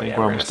fighting. I think yeah,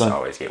 we're we're almost gonna done.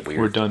 always get weird.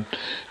 We're done.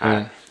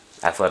 Alright.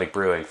 Athletic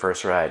Brewing,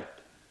 first ride.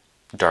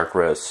 Dark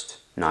roast,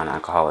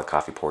 non-alcoholic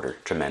coffee porter.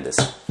 Tremendous.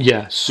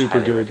 Yeah, super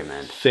Highly good.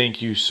 recommend.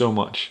 Thank you so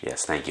much.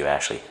 Yes, thank you,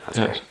 Ashley. That's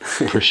Yeah, great.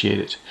 appreciate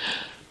it.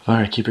 All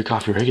right, keep your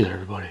coffee regular,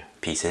 everybody.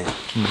 Peace in.